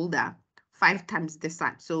 years older, 5 times the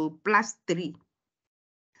son. So plus 3.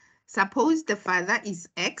 Suppose the father is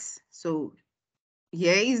X. So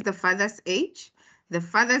here is the father's age. The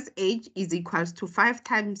father's age is equals to 5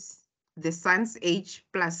 times the son's age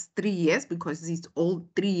plus 3 years, because he's 3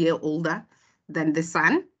 years older than the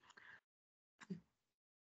son.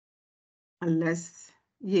 Unless,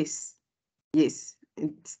 yes, it's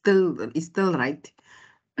still right.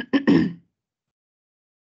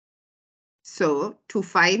 So to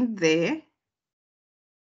find the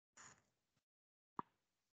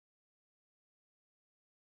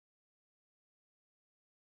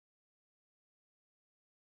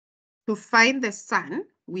son,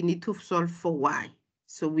 we need to solve for Y.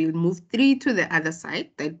 So we'll move 3 to the other side.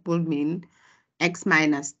 That will mean X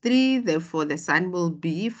minus 3. Therefore, the son will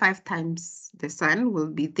be 5 times the son will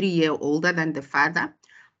be 3 years older than the father.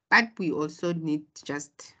 But we also need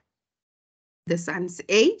just the son's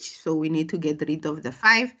age. So we need to get rid of the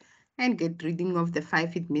 5, and get rid of the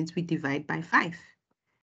 5. It means we divide by 5.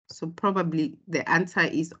 So probably the answer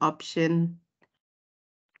is option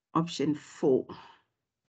 4.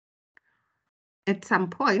 At some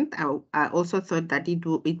point, I also thought that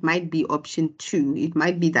it might be option 2. It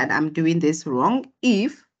might be that I'm doing this wrong.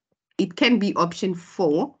 If it can be option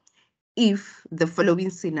 4, if the following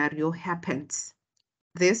scenario happens.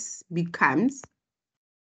 This becomes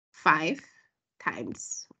 5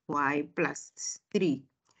 times Y plus 3.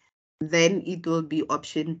 Then it will be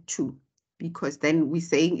option 2, because then we're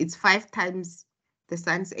saying it's 5 times the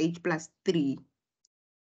son's age plus 3,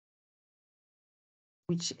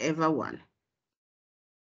 whichever one.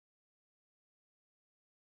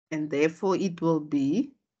 And therefore, it will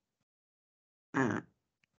be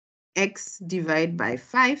x divided by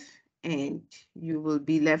 5, and you will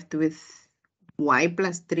be left with y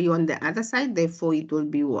plus 3 on the other side. Therefore, it will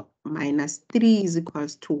be minus 3 is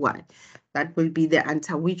equals to y. That will be the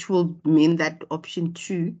answer, which will mean that option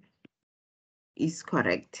 2 is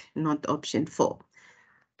correct, not option 4.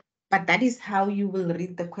 But that is how you will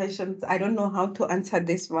read the questions. I don't know how to answer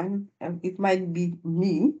this one. It might be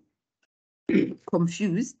me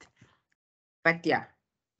confused, but yeah,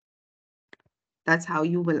 that's how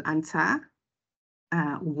you will answer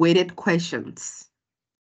weighted questions.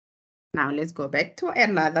 Now let's go back to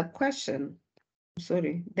another question.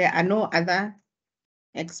 Sorry, there are no other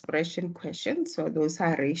expression questions, so those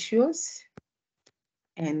are ratios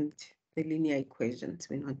and the linear equations.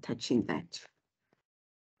 We're not touching that.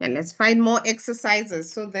 And let's find more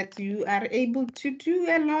exercises so that you are able to do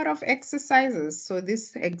a lot of exercises. So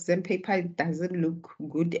this exam paper doesn't look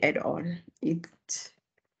good at all. It's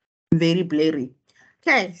very blurry.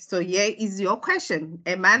 Okay, so here is your question.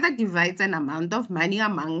 A mother divides an amount of money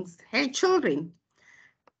amongst her children,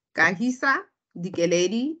 Kahisa,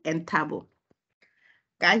 Dikeledi, and Tabo.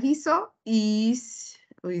 Kahiso is,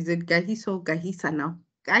 or is it Kahiso or Kahisa now?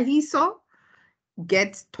 Kahiso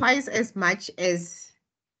gets twice as much as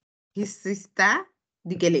his sister,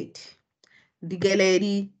 Dikeledi.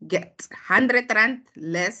 Dikeledi gets 100 rand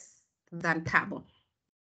less than Tabo.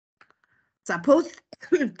 Suppose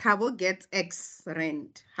Tabo gets X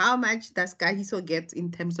rand. How much does Kahiso get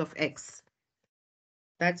in terms of X?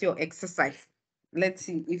 That's your exercise. Let's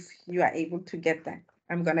see if you are able to get that.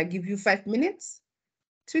 I'm going to give you 5 minutes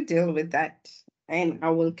to deal with that, and I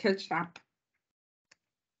will catch up.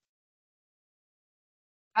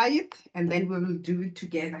 And then we will do it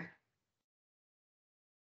together.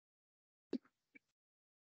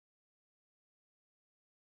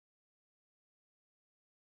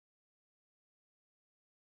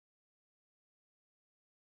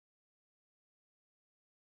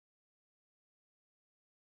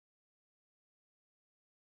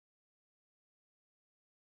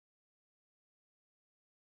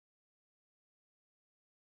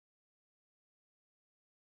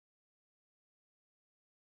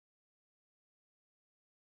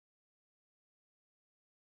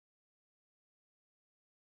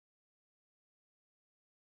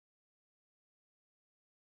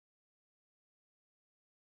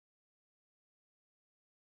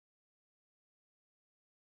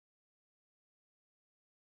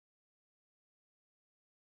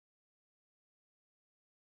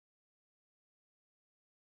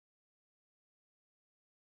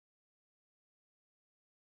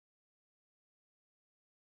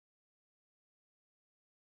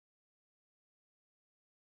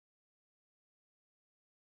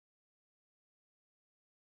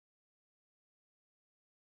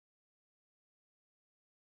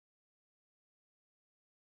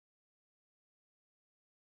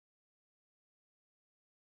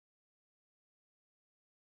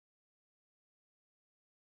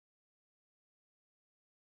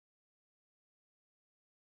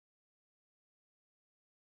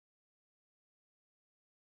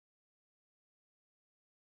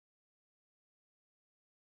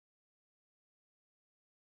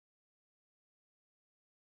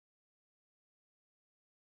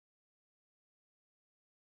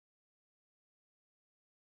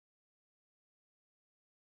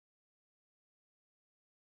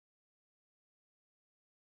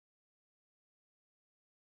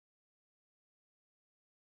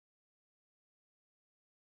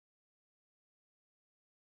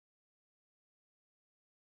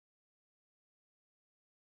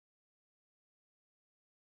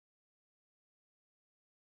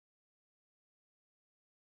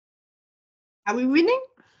 Are we winning?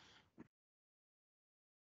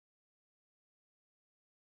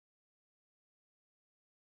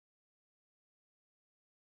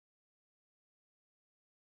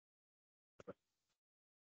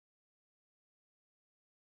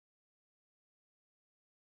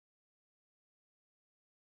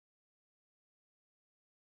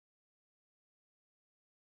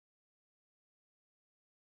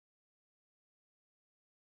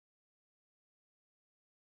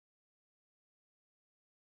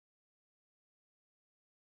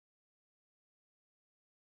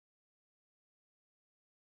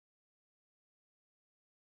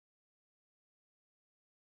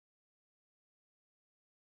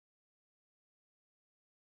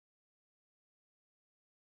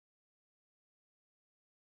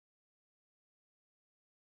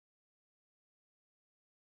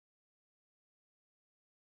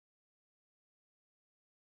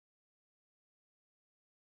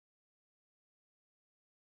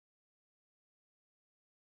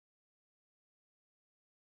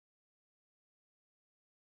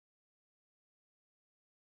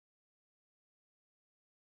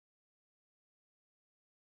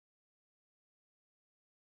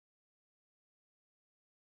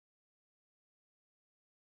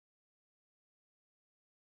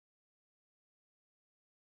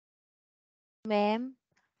 ma'am.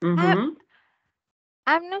 Mm-hmm.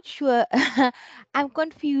 I'm not sure. I'm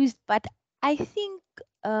confused, but I think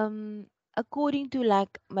according to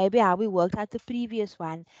like maybe how we worked out the previous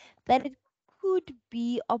one, that it could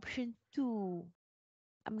be option two.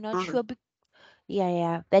 I'm not All right. sure. Yeah,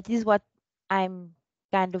 yeah. That is what I'm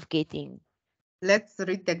kind of getting. Let's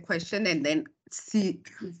read the question and then see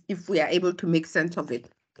if we are able to make sense of it.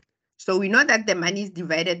 So we know that the money is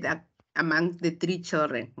divided up among the 3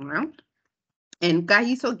 children, right? And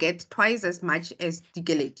Kahiso gets twice as much as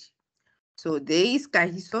Digeledi. So there is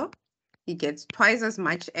Kahiso, he gets twice as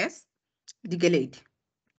much as Digeledi,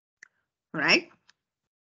 right?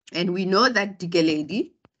 And we know that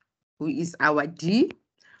Digeledi, who is our D,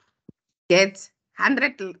 gets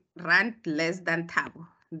 100 rand less than Tabo.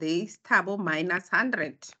 There is Tabo minus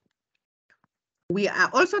 100. We are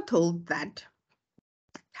also told that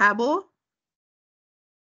Tabo,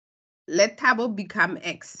 let Tabo become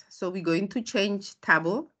X. So we're going to change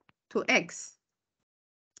Tabo to X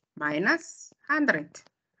minus 100,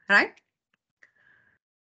 right?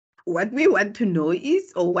 What we want to know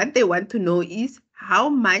is, or what they want to know is, how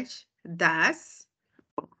much does,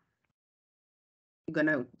 we're going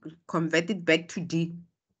to convert it back to D.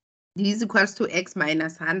 D is equals to X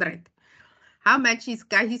minus 100. How much is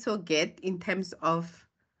Kahiso get in terms of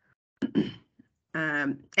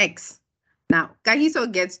X? Now,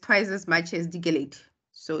 Kahiso gets twice as much as Digelate.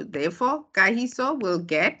 So therefore, Kahiso will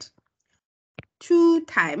get 2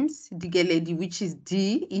 times Digeledi, which is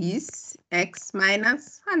D, is X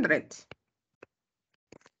minus 100.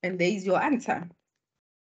 And there is your answer.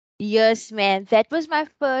 Yes, ma'am. That was my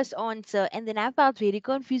first answer. And then I felt very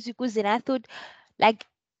confused because then I thought, like,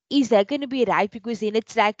 is that going to be right? Because then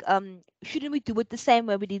it's like, shouldn't we do it the same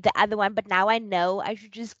way we did the other one? But now I know I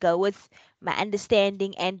should just go with my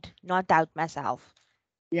understanding and not doubt myself.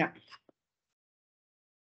 Yeah.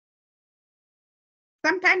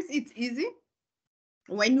 Sometimes it's easy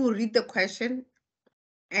when you read the question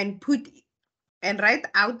and write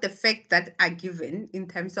out the facts that are given in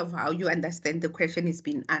terms of how you understand the question is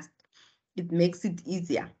being asked. It makes it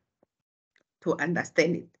easier to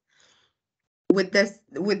understand it. With this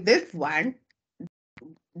one,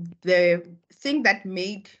 the thing that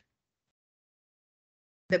made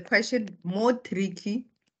the question more tricky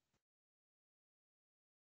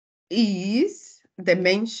is the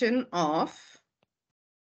mention of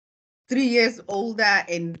 3 years older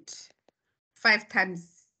and 5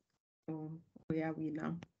 times. Where are we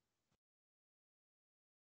now?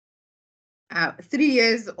 3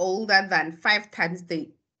 years older than 5 times the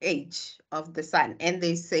age of the son. And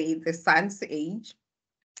they say the son's age,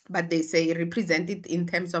 but they say represented in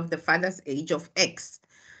terms of the father's age of X,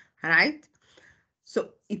 right? So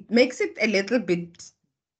it makes it a little bit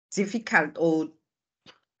difficult, or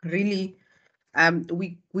really,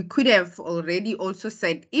 we could have already also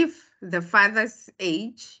said if the father's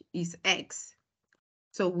age is X,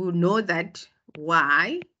 so we'll know that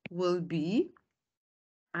Y will be,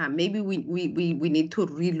 maybe we need to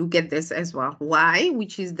relook at this as well. Y,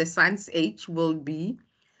 which is the son's age, will be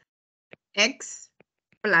X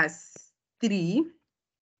plus 3.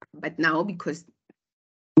 But now, because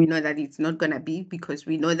we know that it's not going to be, because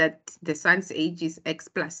we know that the son's age is X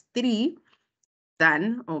plus 3,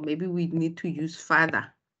 then, or maybe we need to use father.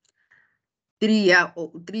 3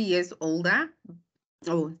 years older,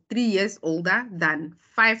 or 3 years older than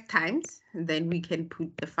 5 times, then we can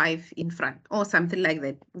put the 5 in front or something like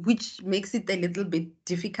that, which makes it a little bit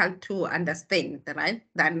difficult to understand, right?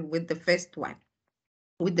 Than with the first one,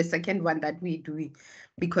 with the second one that we do,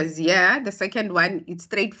 because the second one, it's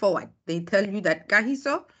straightforward. They tell you that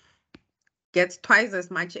Kahiso gets twice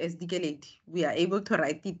as much as Digeledi. We are able to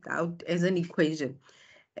write it out as an equation.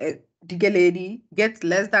 Digeledi gets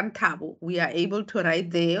less than Tabo. We are able to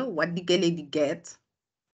write there what Digeledi gets,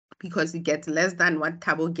 because it gets less than what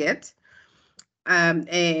Tabo gets.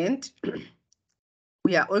 And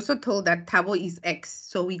we are also told that Tabo is X.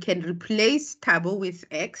 So we can replace Tabo with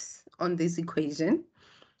X on this equation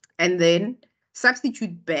and then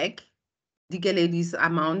substitute back Digeledi's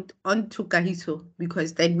amount onto Kahiso,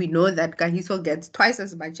 because then we know that Kahiso gets twice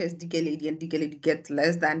as much as Digeledi and Digeledi gets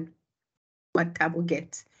less than what Tabo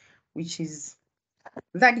gets, which is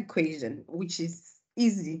that equation, which is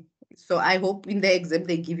easy. So I hope in the exam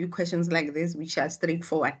they give you questions like this, which are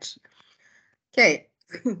straightforward. Okay.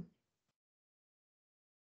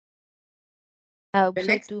 I hope The so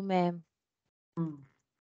next, too, ma'am.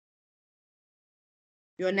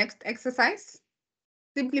 your next exercise,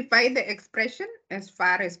 simplify the expression as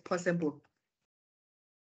far as possible.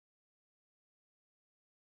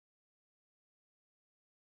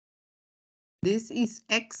 This is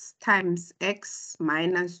x times x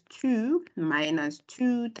minus 2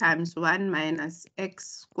 times 1 minus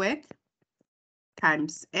x squared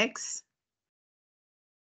times x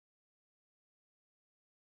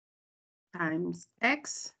times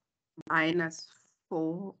x minus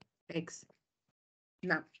 4x.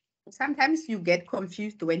 Now, sometimes you get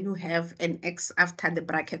confused when you have an x after the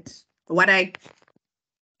bracket. What I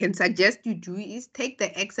can suggest you do is take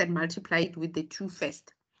the x and multiply it with the 2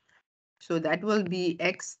 first. So that will be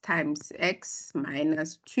x times x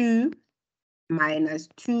minus 2 minus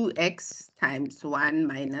 2x times 1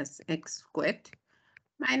 minus x squared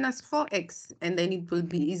minus 4x. And then it will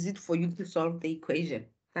be easy for you to solve the equation.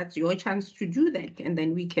 That's your chance to do that. And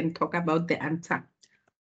then we can talk about the answer.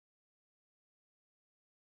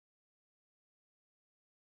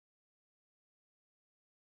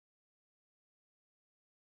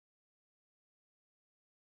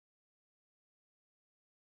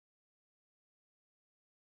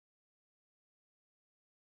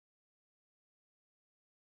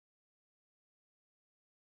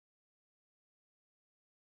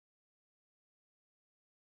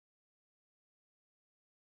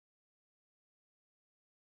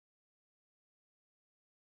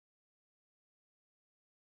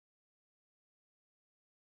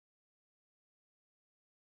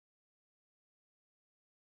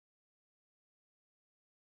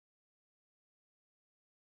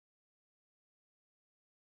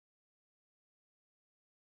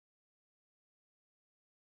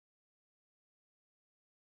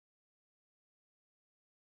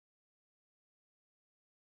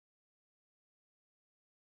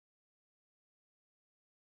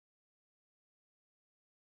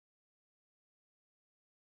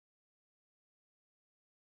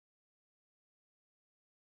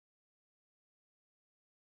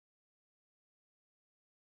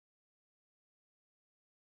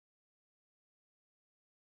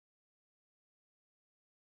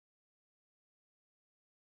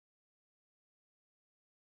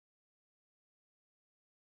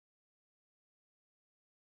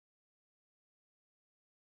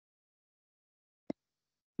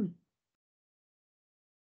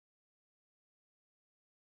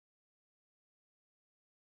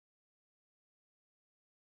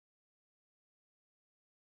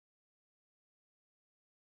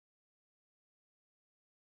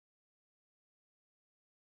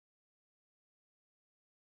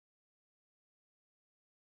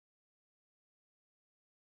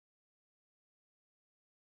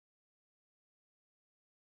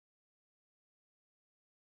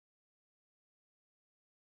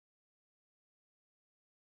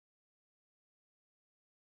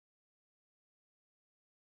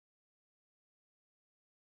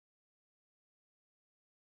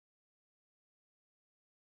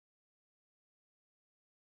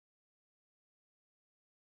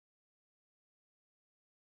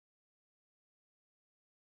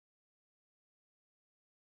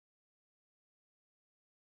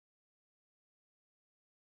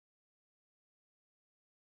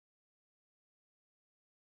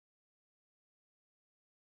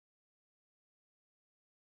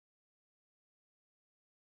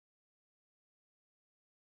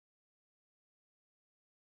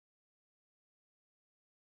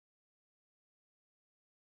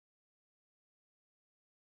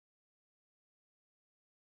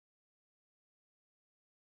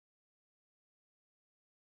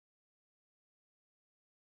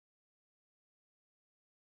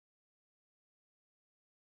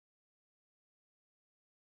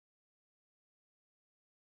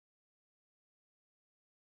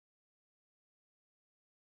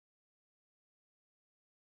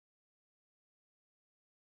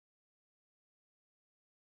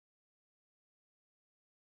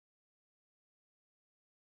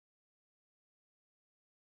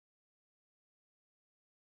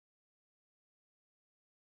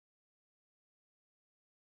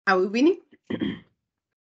 Are we winning?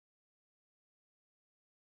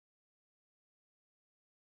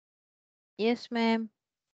 Yes, ma'am.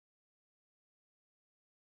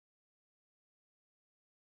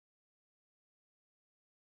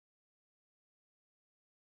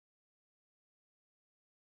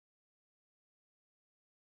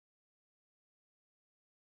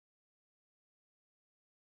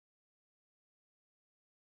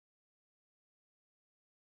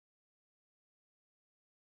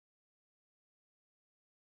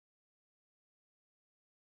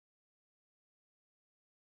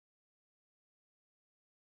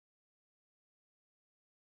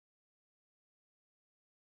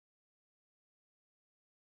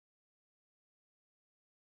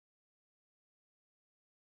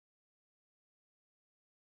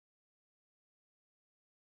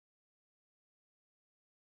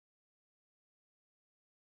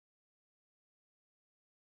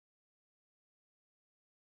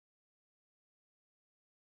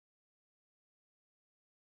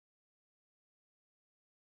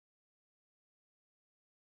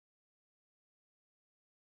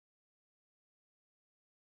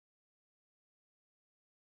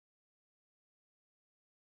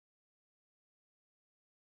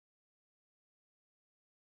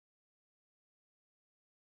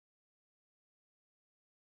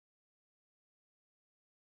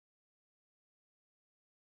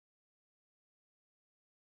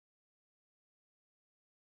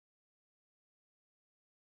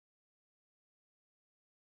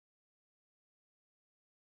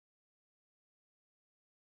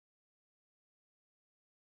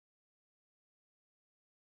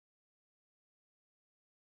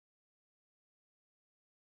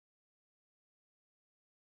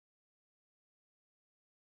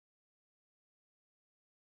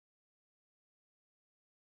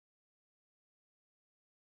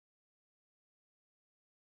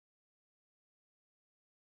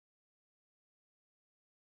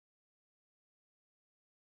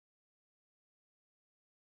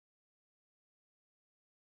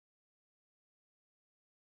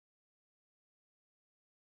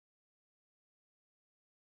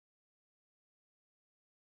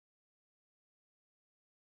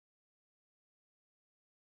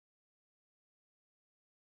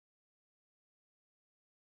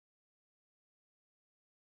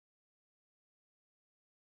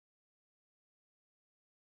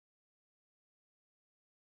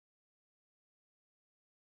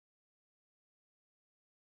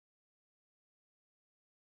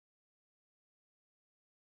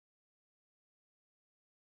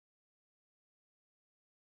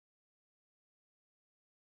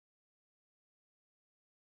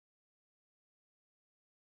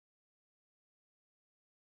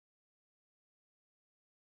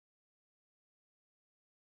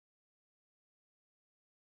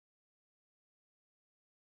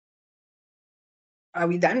 Are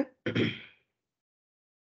we done?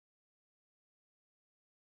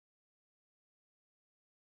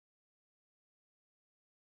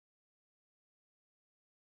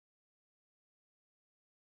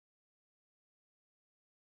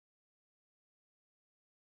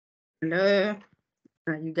 Hello,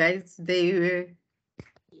 are you guys there?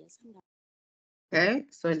 Yes, I'm done. Okay,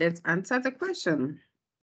 so let's answer the question.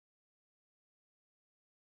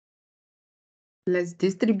 Let's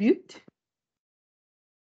distribute.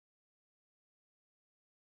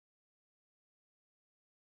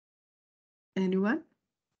 Anyone?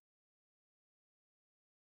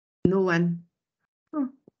 No one. Oh,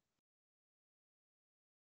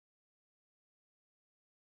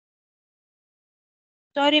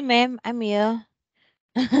 Sorry, ma'am, I'm here.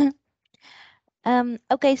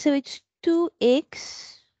 Okay, so it's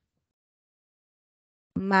 2x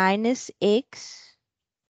minus x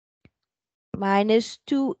minus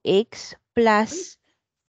 2x plus.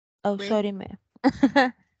 Oh, wait. sorry, ma'am.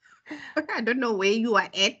 I don't know where you are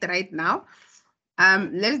at right now.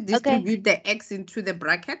 Let's Okay, distribute the x into the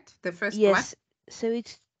bracket, the first one. yes. So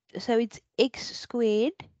it's x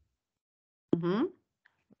squared Mm-hmm.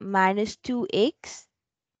 minus 2x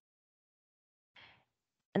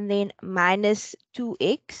and then minus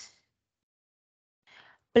 2x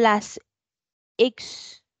plus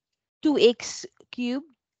x 2x cubed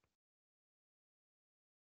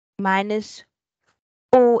minus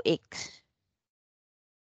 4x.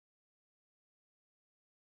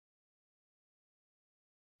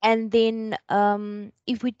 And then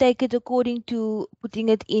if we take it according to putting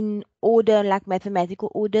it in order, like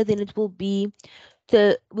mathematical order, then it will be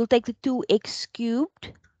we'll take the 2x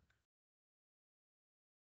cubed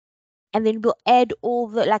and then we'll add all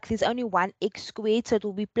the, like there's only one x squared, so it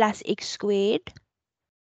will be plus x squared.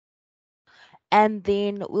 And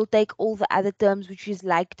then we'll take all the other terms, which is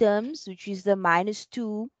like terms, which is the minus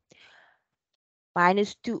 2,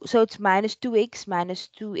 so it's minus 2x minus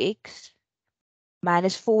 2x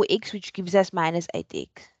minus 4x, which gives us minus 8x.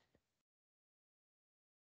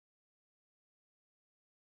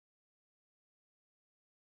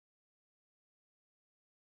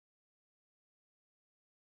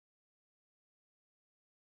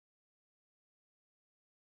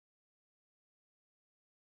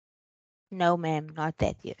 No, ma'am, not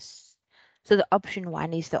that, yes. So the option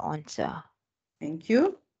 1 is the answer. Thank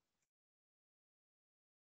you.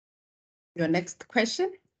 Your next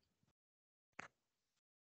question.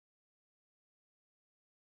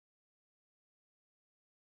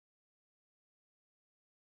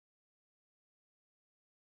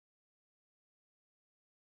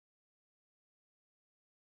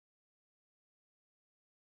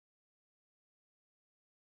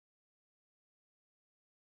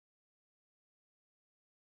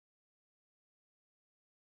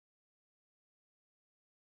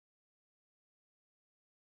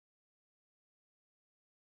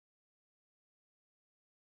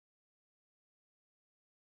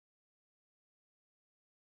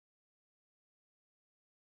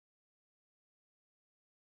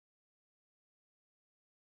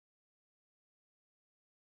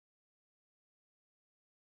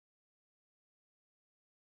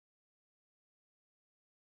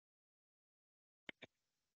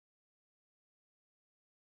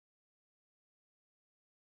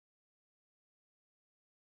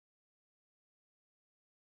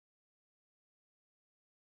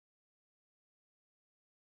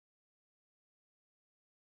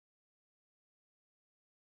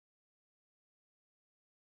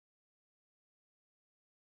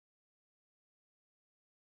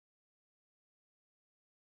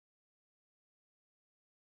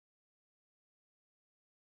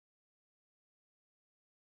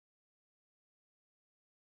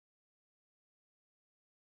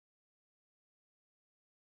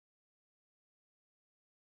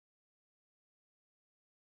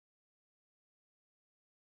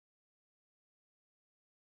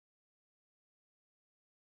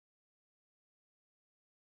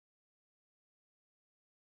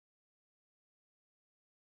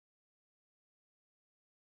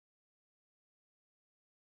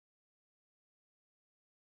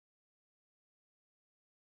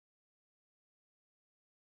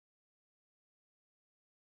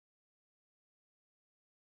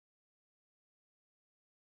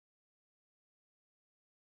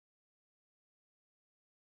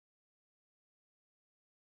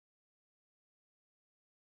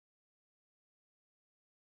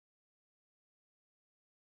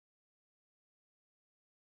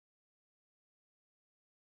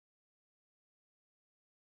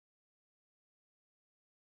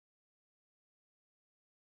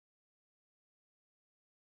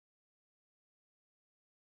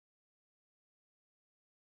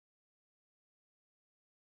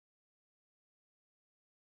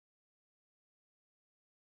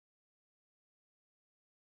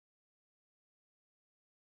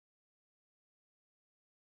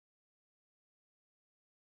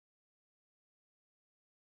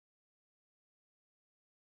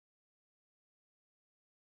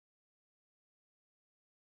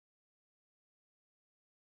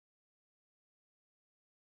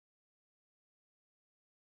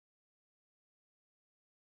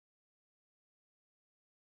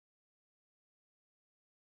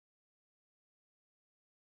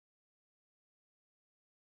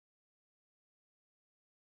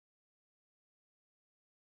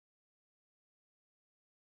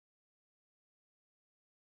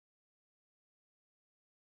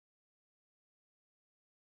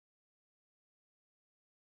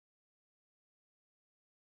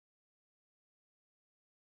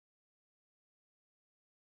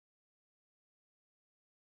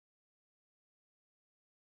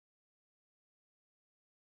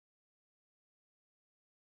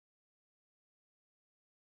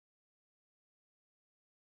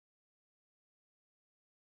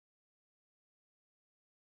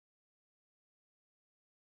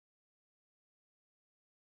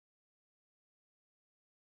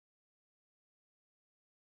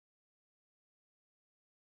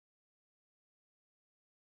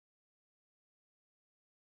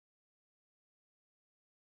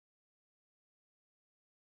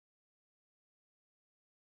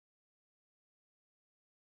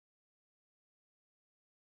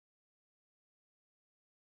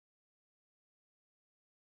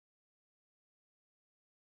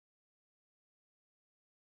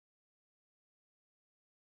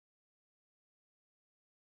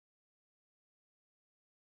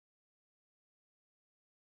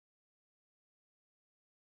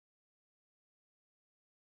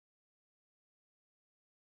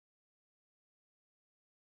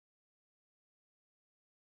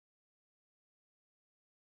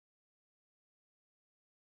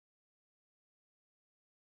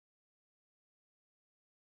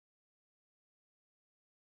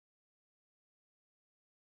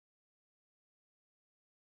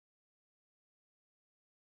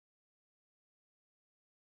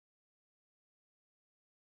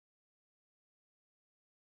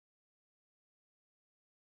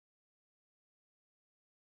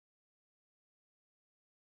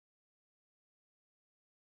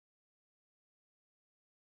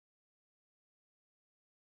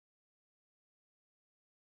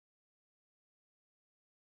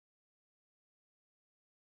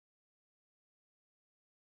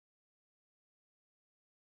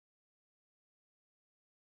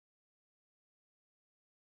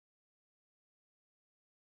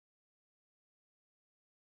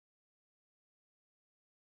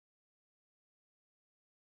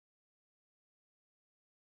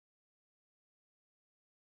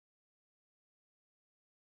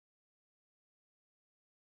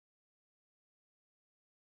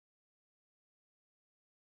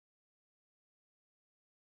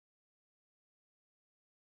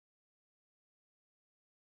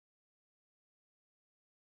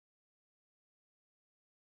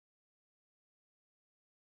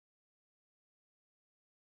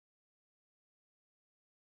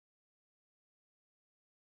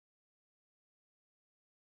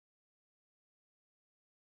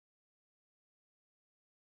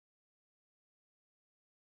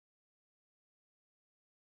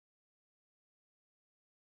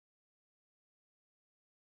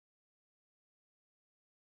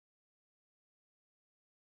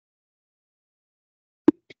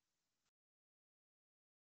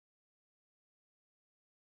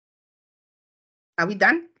 Are we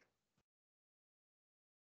done?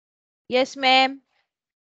 Yes, ma'am.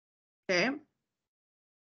 Okay.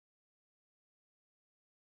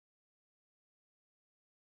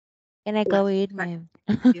 Can I go ahead, ma'am?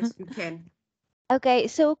 Yes, you can. Okay,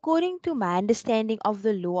 so according to my understanding of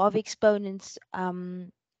the law of exponents,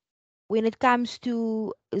 when it comes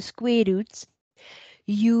to square roots,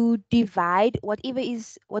 you divide whatever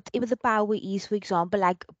the power is. For example,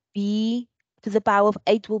 like b to the power of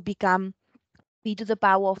 8 will become b to the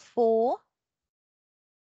power of 4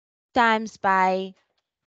 times by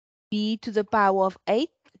b to the power of 8,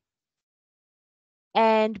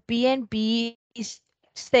 and b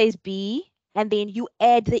stays b, and then you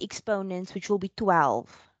add the exponents, which will be 12.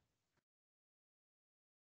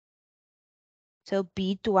 So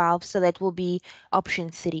b12, so that will be option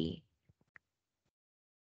 3.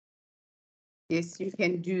 Yes, you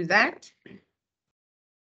can do that.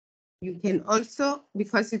 You can also,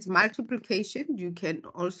 because it's multiplication, you can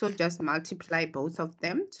also just multiply both of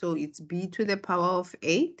them. So it's b to the power of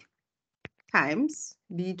 8 times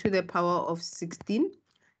b to the power of 16.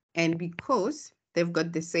 And because they've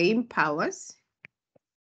got the same powers,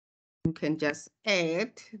 you can just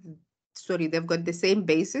add, sorry, they've got the same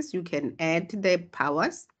basis, you can add the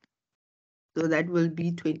powers. So that will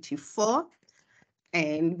be 24.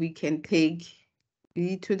 And we can take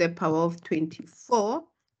b to the power of 24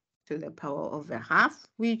 to the power of a half,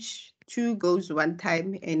 which 2 goes one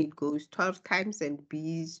time and it goes 12 times, and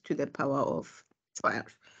b is to the power of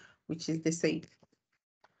 12, which is the same.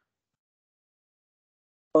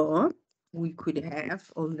 Or we could have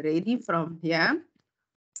already from here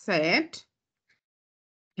said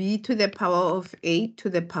b to the power of 8 to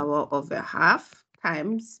the power of a half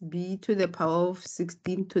times b to the power of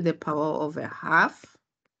 16 to the power of a half.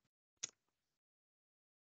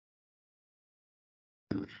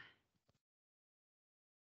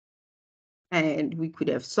 And we could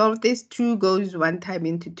have solved this. 2 goes one time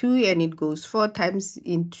into 2, and it goes 4 times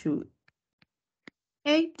into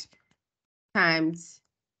 8, times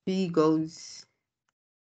b goes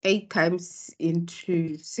 8 times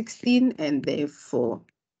into 16, and therefore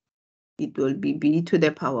it will be b to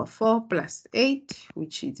the power 4 plus 8,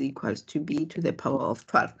 which is equals to b to the power of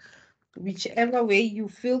 12. Whichever way you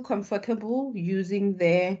feel comfortable using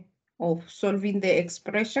or solving the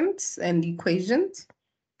expressions and equations,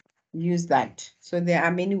 use that. So there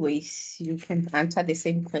are many ways you can answer the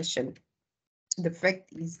same question. The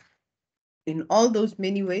fact is, in all those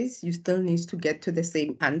many ways, you still need to get to the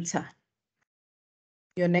same answer.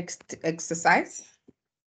 Your next exercise.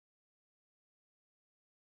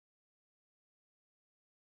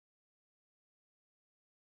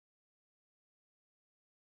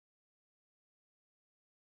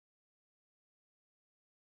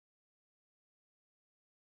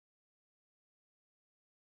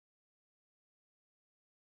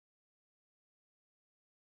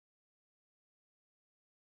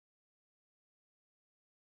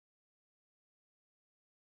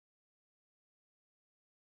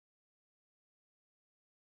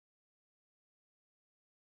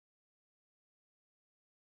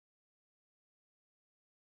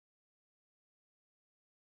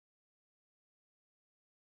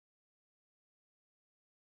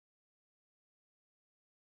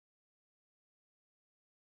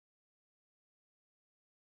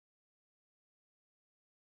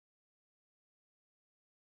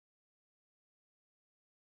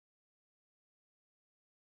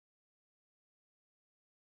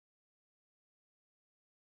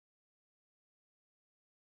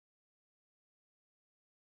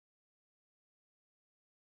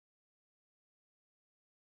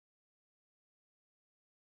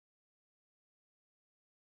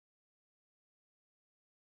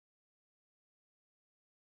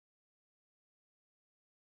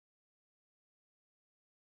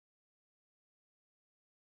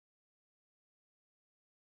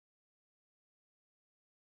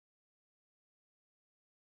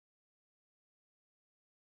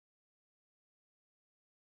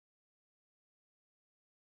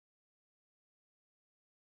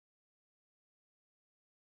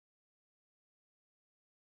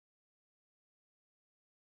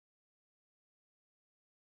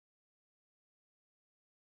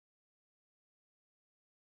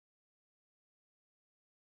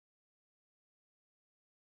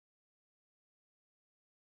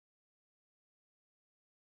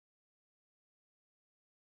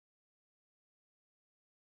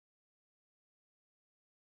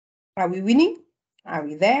 Are we winning? Are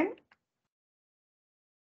we there?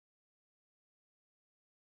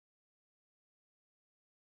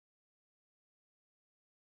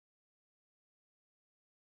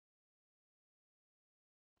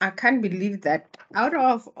 I can't believe that out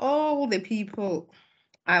of all the people,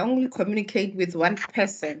 I only communicate with one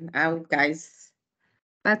person. Oh, guys,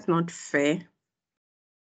 that's not fair.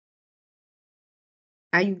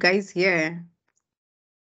 Are you guys here?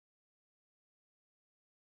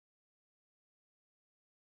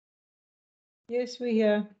 Yes, we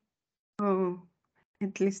hear. Oh,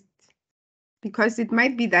 at least because it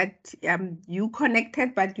might be that you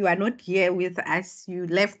connected, but you are not here with us. You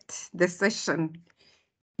left the session.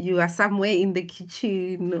 You are somewhere in the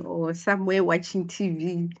kitchen or somewhere watching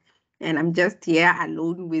TV, and I'm just here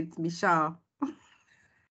alone with Michelle.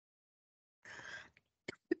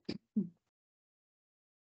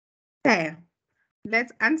 Okay,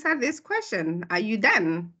 let's answer this question. Are you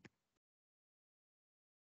done?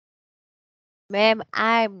 Ma'am,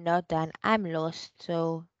 I'm not done. I'm lost,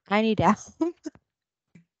 so I need help.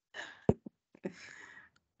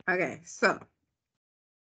 Okay, so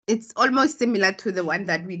it's almost similar to the one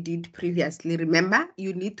that we did previously. Remember,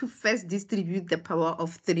 you need to first distribute the power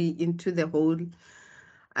of 3 into the whole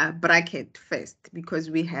bracket first, because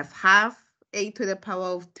we have half a to the power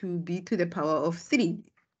of 2, b to the power of 3.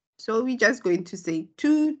 So we're just going to say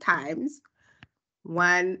 2 times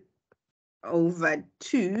 1 over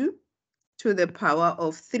 2 to the power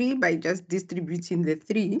of 3 by just distributing the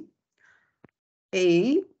 3.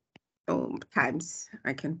 A times,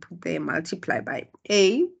 I can put there multiply by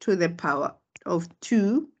a to the power of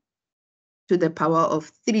 2 to the power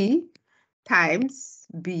of 3 times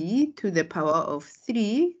b to the power of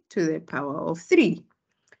 3 to the power of 3.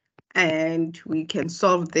 And we can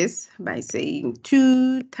solve this by saying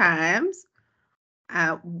 2 times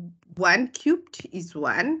 1 cubed is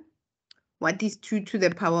 1. What is 2 to the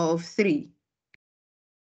power of 3?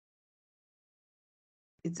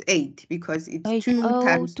 It's 8, because it's 2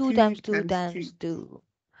 times 2 2 times 2 times 2. times 2.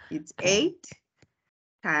 It's Okay. 8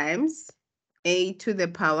 times a to the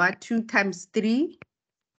power 2 times 3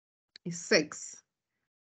 is 6.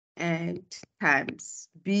 And times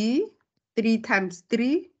b, 3 times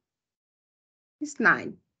 3 is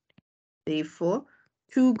 9. Therefore,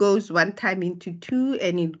 2 goes 1 time into 2,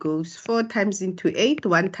 and it goes 4 times into 8.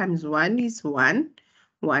 1 times 1 is 1.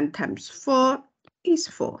 1 times 4 is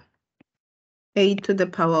 4. A to the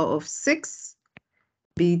power of 6,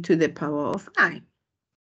 b to the power of 9,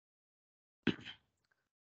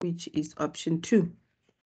 which is option 2.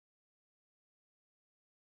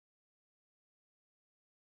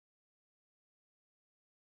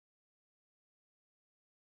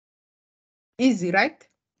 Easy, right?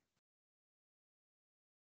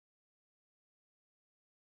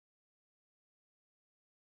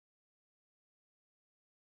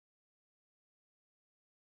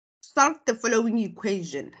 Solve the following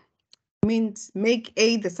equation. Means make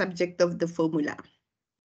A the subject of the formula.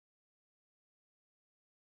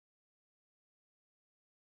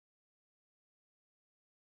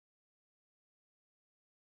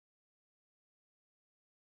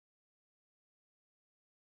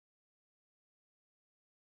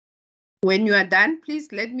 When you are done,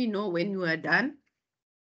 please let me know when you are done,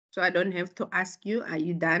 so I don't have to ask you, are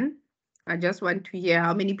you done? I just want to hear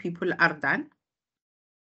how many people are done.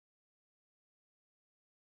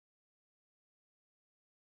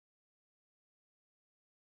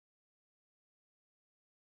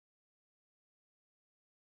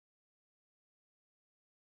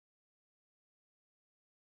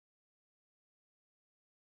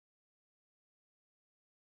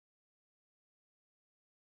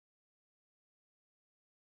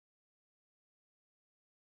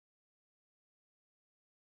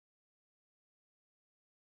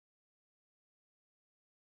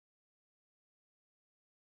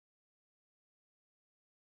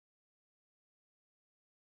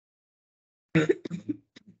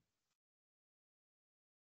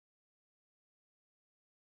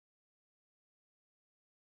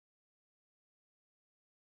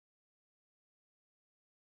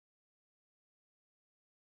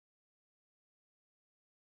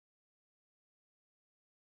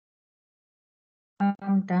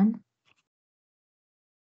 I'm done.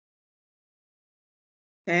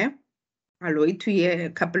 Okay, I'll wait to hear a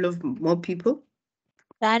couple of more people.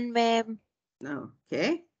 Done, ma'am.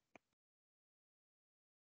 Okay.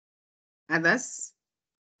 Others,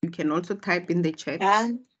 you can also type in the chat.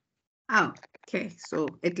 Oh, okay, so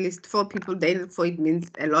at least 4 people, therefore it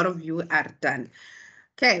means a lot of you are done.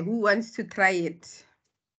 Okay, who wants to try it?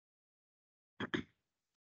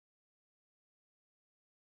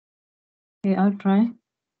 Okay, I'll try.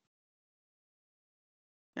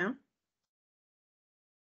 Yeah.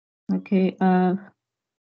 Okay.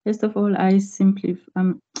 First of all, I simply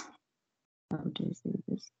how do I say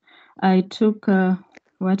this? I took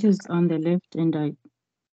what is on the left and I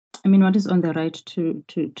I mean, what is on the right to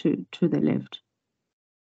the left.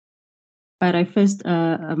 But I first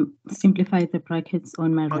simplify the brackets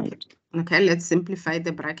on my right. Okay, let's simplify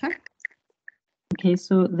the bracket. Okay,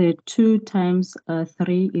 so the 2 times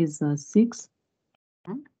 3 is 6.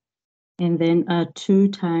 And then 2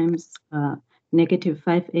 times negative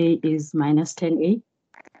 5a is minus 10a.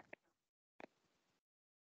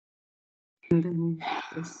 And then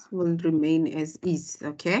this will remain as is,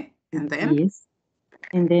 okay? And then? Yes.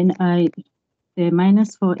 And then the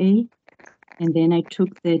minus 4a, and then I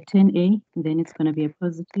took the 10a, and then it's going to be a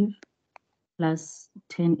positive plus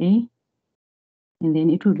 10a, and then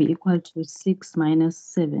it will be equal to 6 minus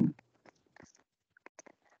 7.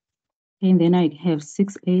 And then I have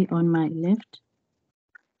 6a on my left,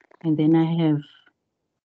 and then I have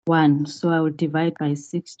 1. So I will divide by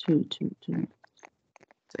 6 to.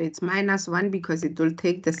 So it's minus 1 because it will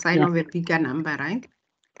take the sign of a bigger number, right?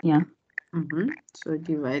 Yeah. So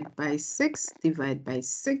divide by 6, divide by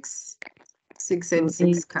 6. 6 and So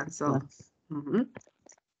 6 cancel.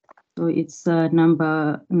 So it's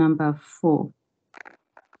number 4.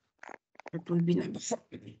 It will be number 4.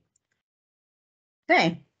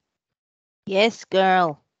 Hey. Yes,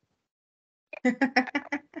 girl. Your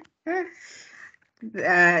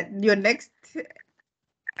next,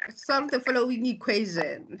 solve the following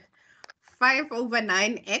equation. 5 over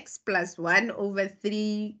 9x plus 1 over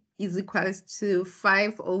 3 is equals to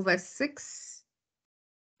 5 over 6x.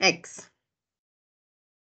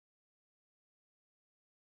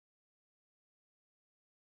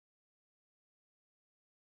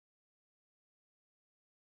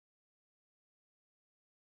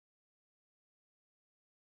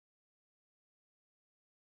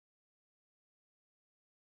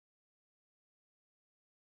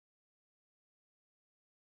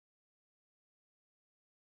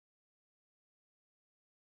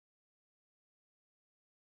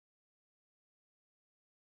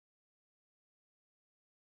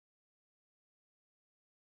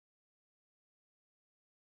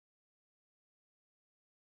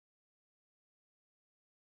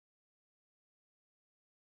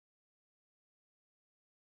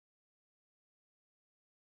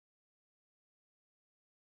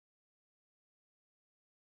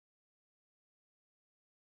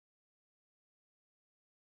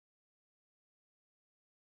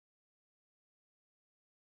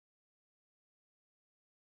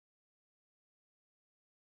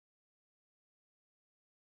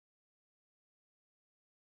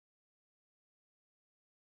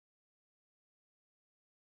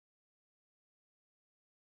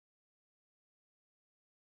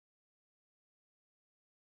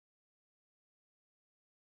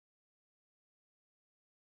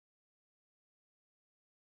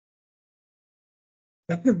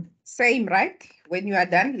 Same, right? When you are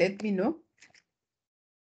done, let me know.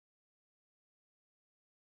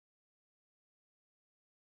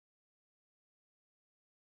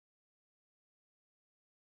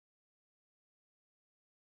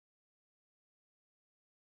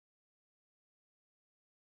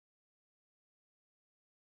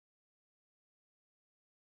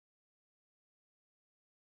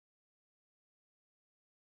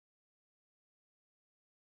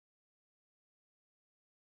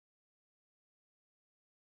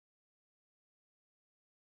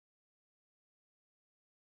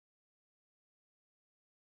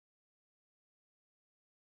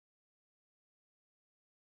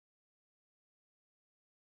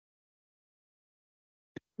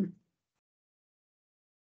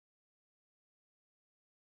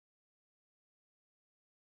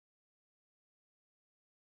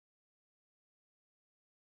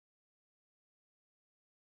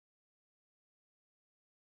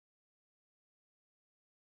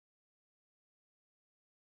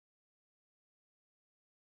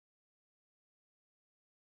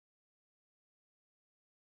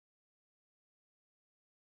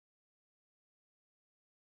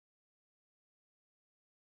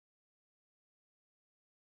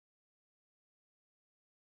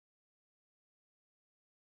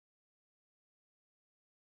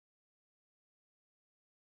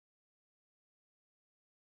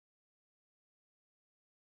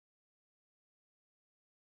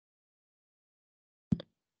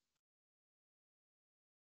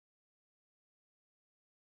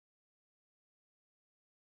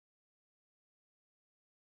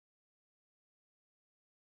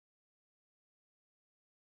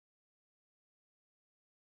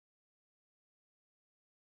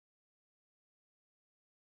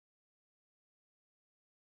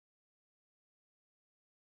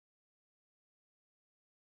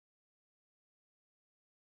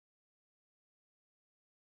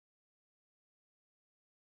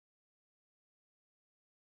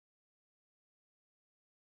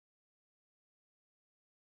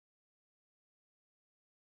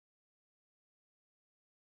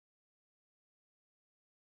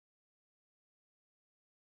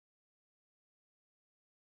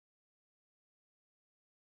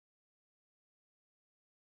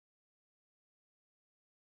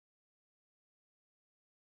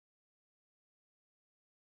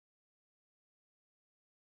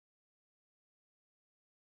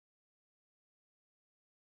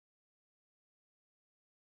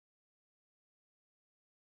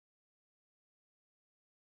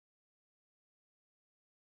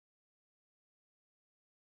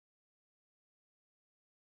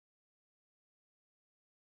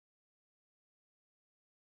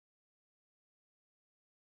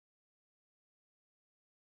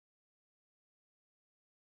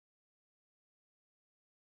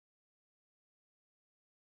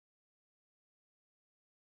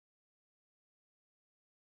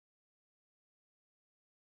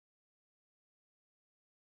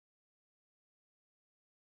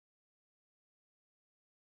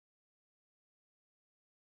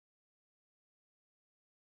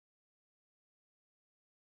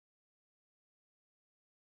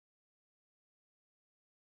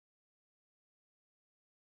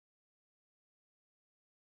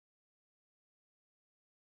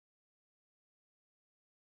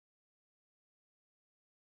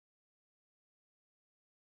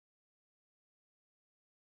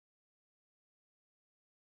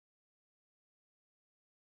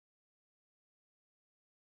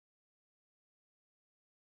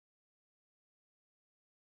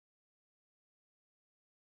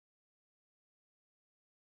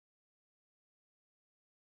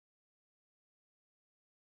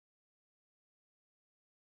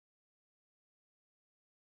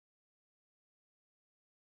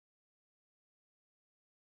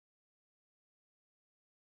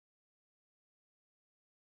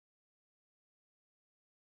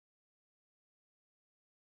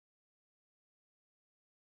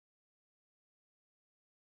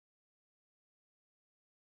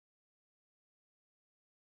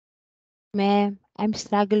 Ma'am, I'm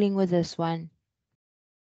struggling with this one.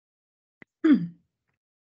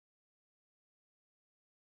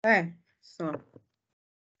 Okay, so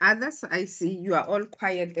others, I see you are all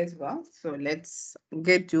quiet as well. So let's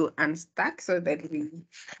get you unstuck so that we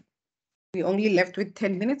only left with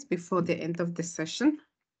 10 minutes before the end of the session.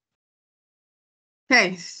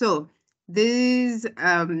 Okay, so this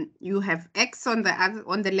you have x on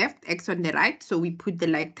the left, x on the right. So we put the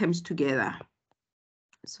like terms together.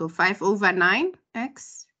 So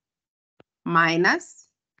 5/9x minus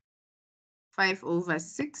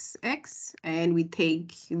 5/6x, and we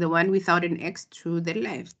take the one without an x to the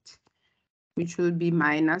left, which will be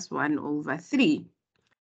minus 1/3.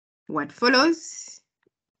 What follows?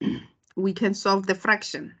 We can solve the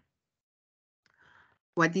fraction.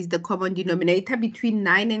 What is the common denominator between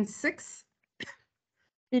 9 and 6?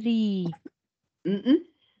 3.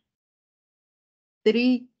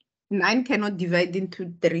 3. 9 cannot divide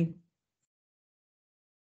into 3.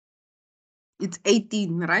 It's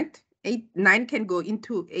 18, right? 9 can go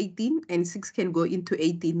into 18 and 6 can go into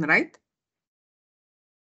 18, right?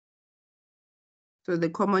 So the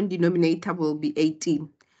common denominator will be 18.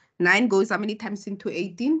 9 goes how many times into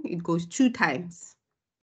 18? It goes 2 times.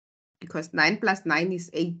 Because 9 plus 9 is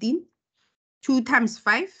 18. 2 times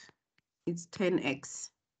 5, it's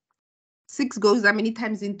 10x. 6 goes how many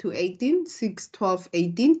times into 18? 6, 12,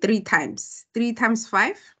 18, 3 times. 3 times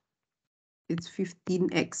 5, it's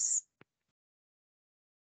 15x.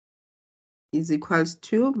 Is equals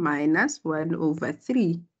to minus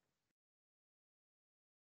 1/3.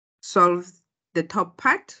 Solve the top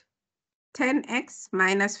part. 10x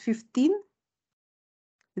minus 15,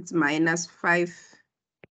 it's minus 5x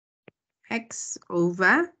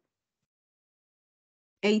over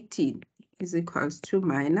 18 is equals to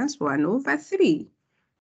minus 1/3.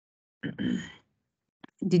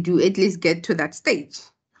 Did you at least get to that stage?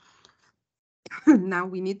 Now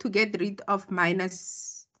we need to get rid of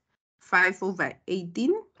minus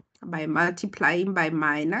 5/18 by multiplying by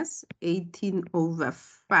minus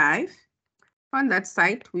 18/5. On that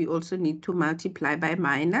side, we also need to multiply by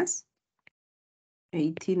minus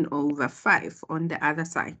 18/5 on the other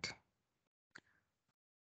side.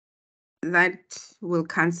 That will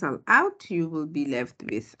cancel out. You will be left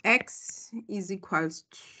with x is equals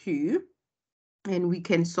to, and we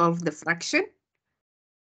can solve the fraction.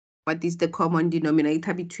 What is the common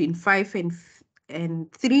denominator between 5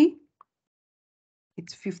 and 3?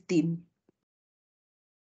 It's 15.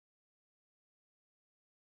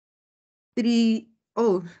 3,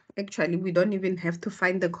 oh, actually, we don't even have to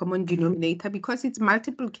find the common denominator because it's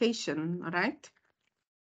multiplication, all right?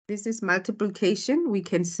 This is multiplication. We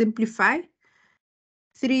can simplify.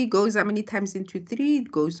 3 goes how many times into 3? It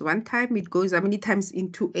goes 1 time. It goes how many times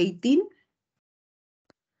into 18?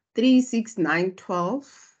 3, 6, 9, 12,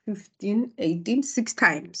 15, 18, 6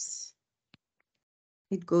 times.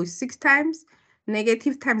 It goes 6 times.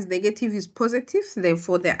 Negative times negative is positive.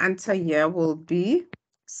 Therefore, the answer here will be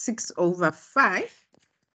 6/5.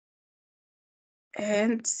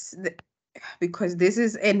 And because this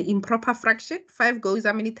is an improper fraction, 5 goes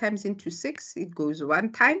how many times into 6? It goes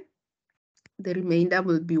 1 time. The remainder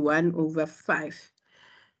will be 1/5.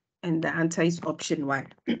 And the answer is option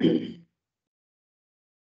 1.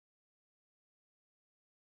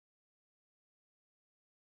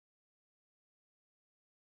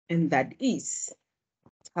 And that is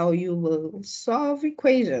how you will solve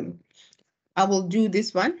equation. I will do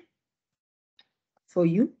this one for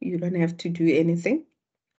you. You don't have to do anything.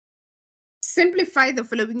 Simplify the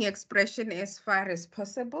following expression as far as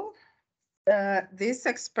possible. This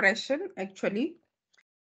expression, actually,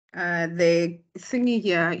 the thingy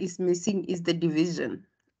here is missing is the division.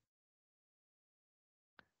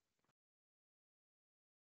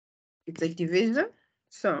 It's a division.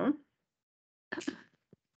 So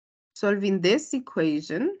solving this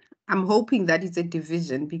equation, I'm hoping that it's a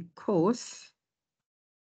division because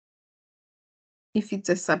if it's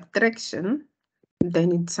a subtraction,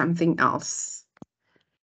 then it's something else.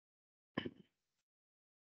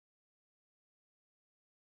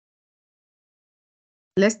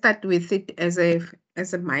 Let's start with it as a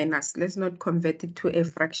minus. Let's not convert it to a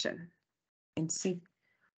fraction and see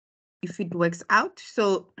if it works out.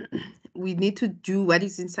 So we need to do what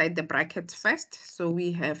is inside the brackets first. So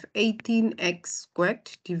we have 18x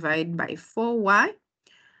squared divided by 4y.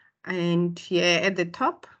 And here at the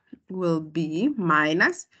top will be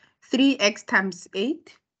minus 3x times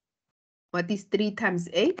 8. What is 3 times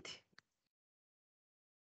 8?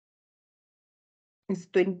 It's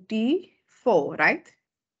 24, right?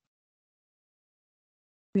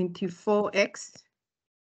 24x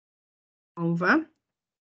over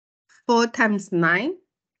 4 times 9.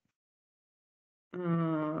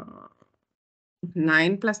 9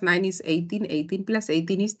 plus 9 is 18. 18 plus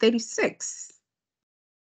 18 is 36.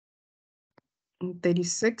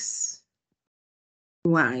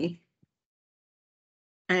 36y.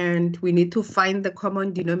 And we need to find the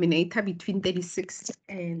common denominator between 36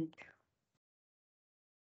 and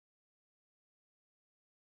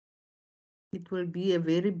it will be a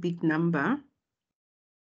very big number.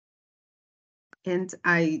 And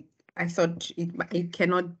I thought it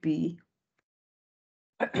cannot be.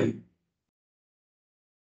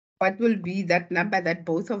 What will be that number that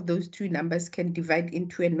both of those two numbers can divide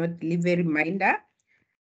into and not leave a reminder?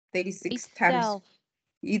 36 times.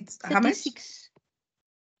 It's how much? 36.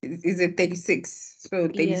 Is it 36? So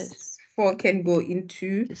 34 can go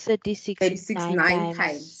into 36 9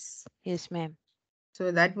 times. Yes, ma'am.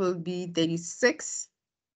 So that will be 36y.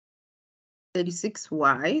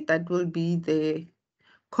 That will be the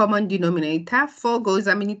common denominator. 4 goes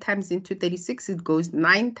how many times into 36? It goes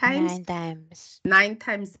 9 times. 9 times. 9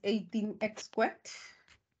 times 18x squared.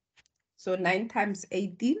 So 9 times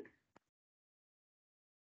 18.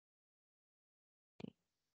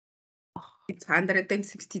 It's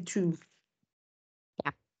 162.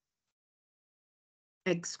 Yeah.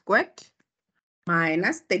 X squared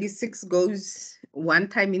minus 36 goes 1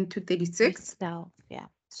 time into 36. Itself, yeah.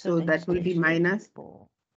 So that will be minus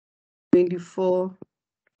 24x.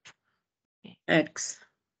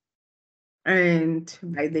 And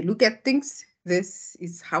by the look at things, this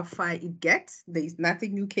is how far it gets. There is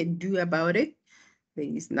nothing you can do about it. There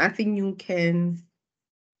is nothing you can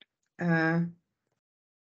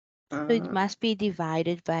so it must be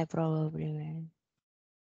divided by probably.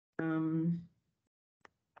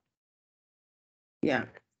 Yeah,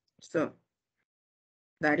 so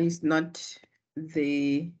that is not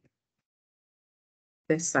the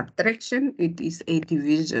subtraction, it is a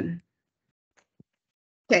division.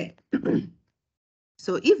 Okay,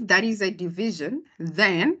 so if that is a division,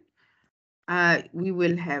 then we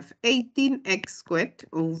will have 18x squared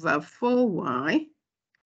over 4y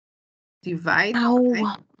divided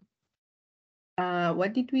by,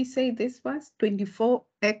 what did we say this was?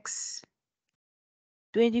 24x.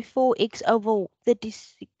 24x over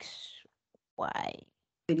 36y.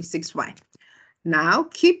 36y. Now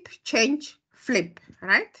keep, change, flip,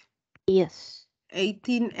 right? Yes.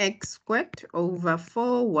 18x squared over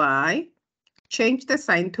 4y. Change the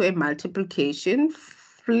sign to a multiplication.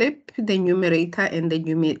 Flip the numerator and the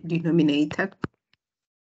denominator.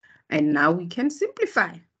 And now we can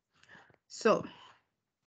simplify. So,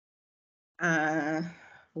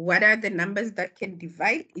 what are the numbers that can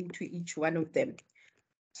divide into each one of them?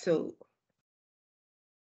 So,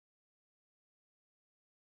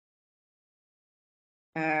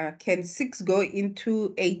 can 6 go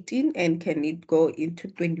into 18 and can it go into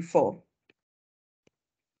 24?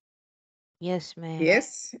 Yes, ma'am.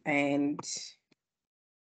 Yes, and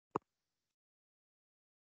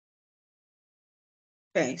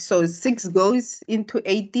okay, so 6 goes into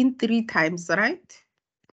 18 3 times, right?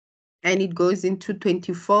 And it goes into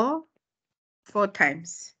 24 4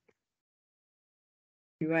 times.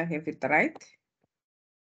 Do I have it right?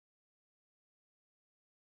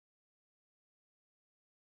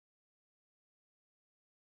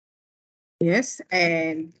 Yes,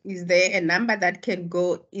 and is there a number that can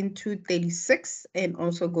go into 36 and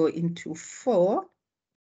also go into 4?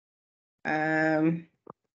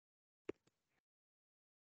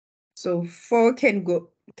 So 4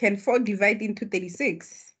 can 4 divide into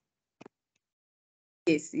 36?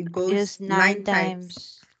 Yes, it goes Yes, 9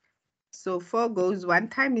 times. So 4 goes 1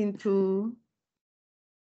 time into,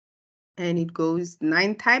 and it goes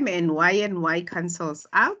 9 times, and y cancels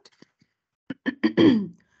out.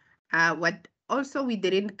 What also we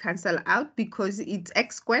didn't cancel out because it's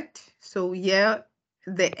x squared. So here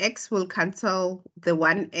the x will cancel the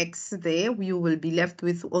 1x there. You will be left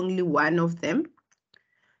with only one of them.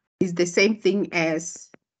 It's the same thing as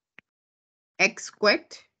x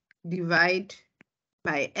squared divide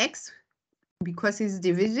by x. Because it's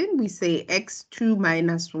division, we say x2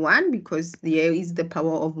 minus 1 because there is the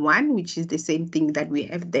power of 1, which is the same thing that we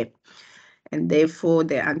have there. And therefore,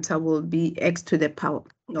 the answer will be x to the power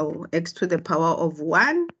of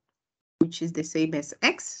 1, which is the same as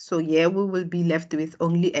x. So here we will be left with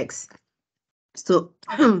only x. So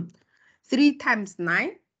 3 times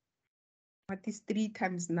 9. What is 3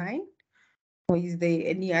 times 9? Or is there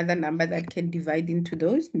any other number that can divide into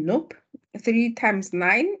those? Nope. 3 times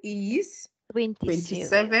 9 is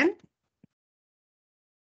 27.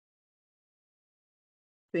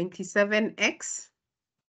 27x.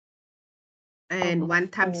 And 1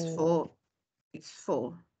 times 4 is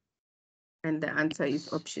 4. And the answer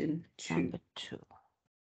is option 2. Number 2.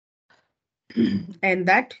 And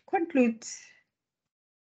that concludes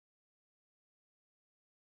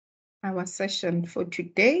our session for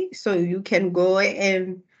today. So you can go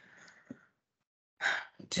and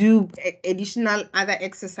do additional other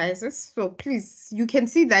exercises. So please, you can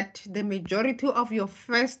see that the majority of your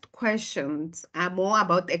first questions are more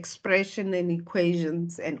about expression and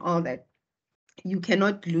equations and all that. You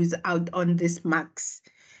cannot lose out on these marks.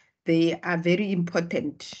 They are very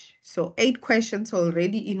important. So 8 questions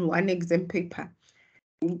already in one exam paper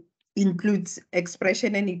includes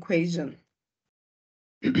expression and equation.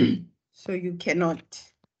 So you cannot.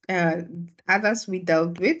 Others we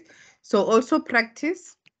dealt with. So also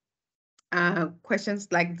practice questions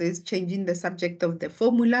like this, changing the subject of the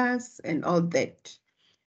formulas and all that.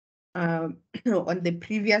 On the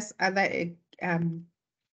previous other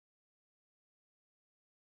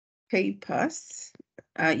papers,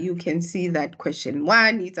 you can see that question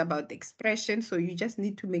 1 is about expression. So you just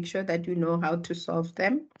need to make sure that you know how to solve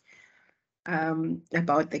them.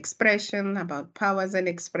 About expression, about powers and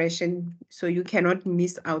expression. So you cannot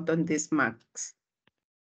miss out on these marks.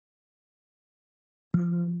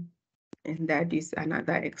 And that is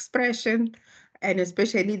another expression, and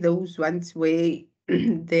especially those ones where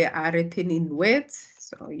they are written in words.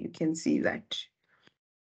 So you can see that.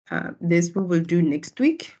 This we will do next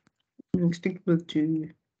week. Next week we'll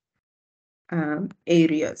do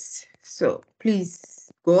areas. So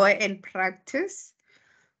please go and practice.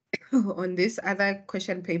 On this other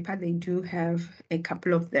question paper, they do have a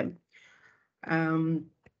couple of them.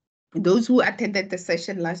 Those who attended the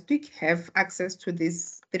session last week have access to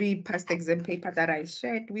these 3 past exam paper that I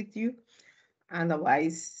shared with you.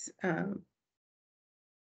 Otherwise,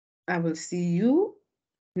 I will see you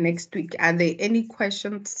next week. Are there any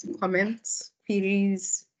questions, comments,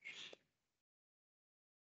 queries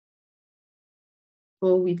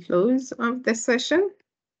before we close of the session?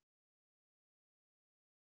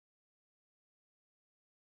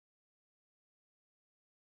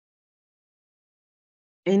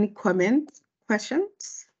 Any comments,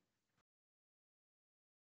 questions?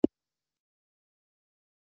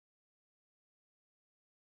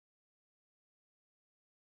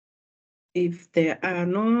 If there are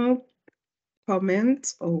no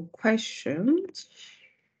comments or questions,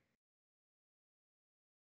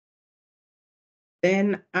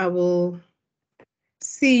 then I will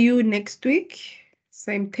see you next week,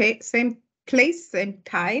 same place, same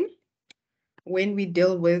time, when we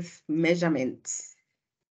deal with measurements.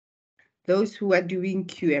 Those who are doing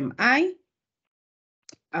QMI,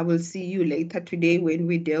 I will see you later today when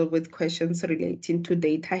we deal with questions relating to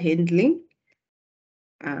data handling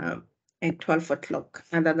at 12 o'clock.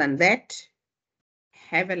 Other than that,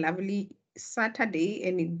 have a lovely Saturday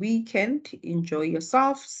and weekend. Enjoy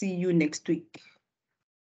yourself. See you next week.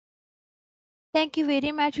 Thank you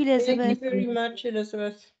very much, Thank you Elizabeth. very much,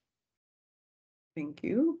 Elizabeth. Thank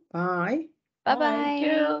you. Bye. Bye Bye.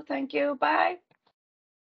 bye. Thank you. Bye.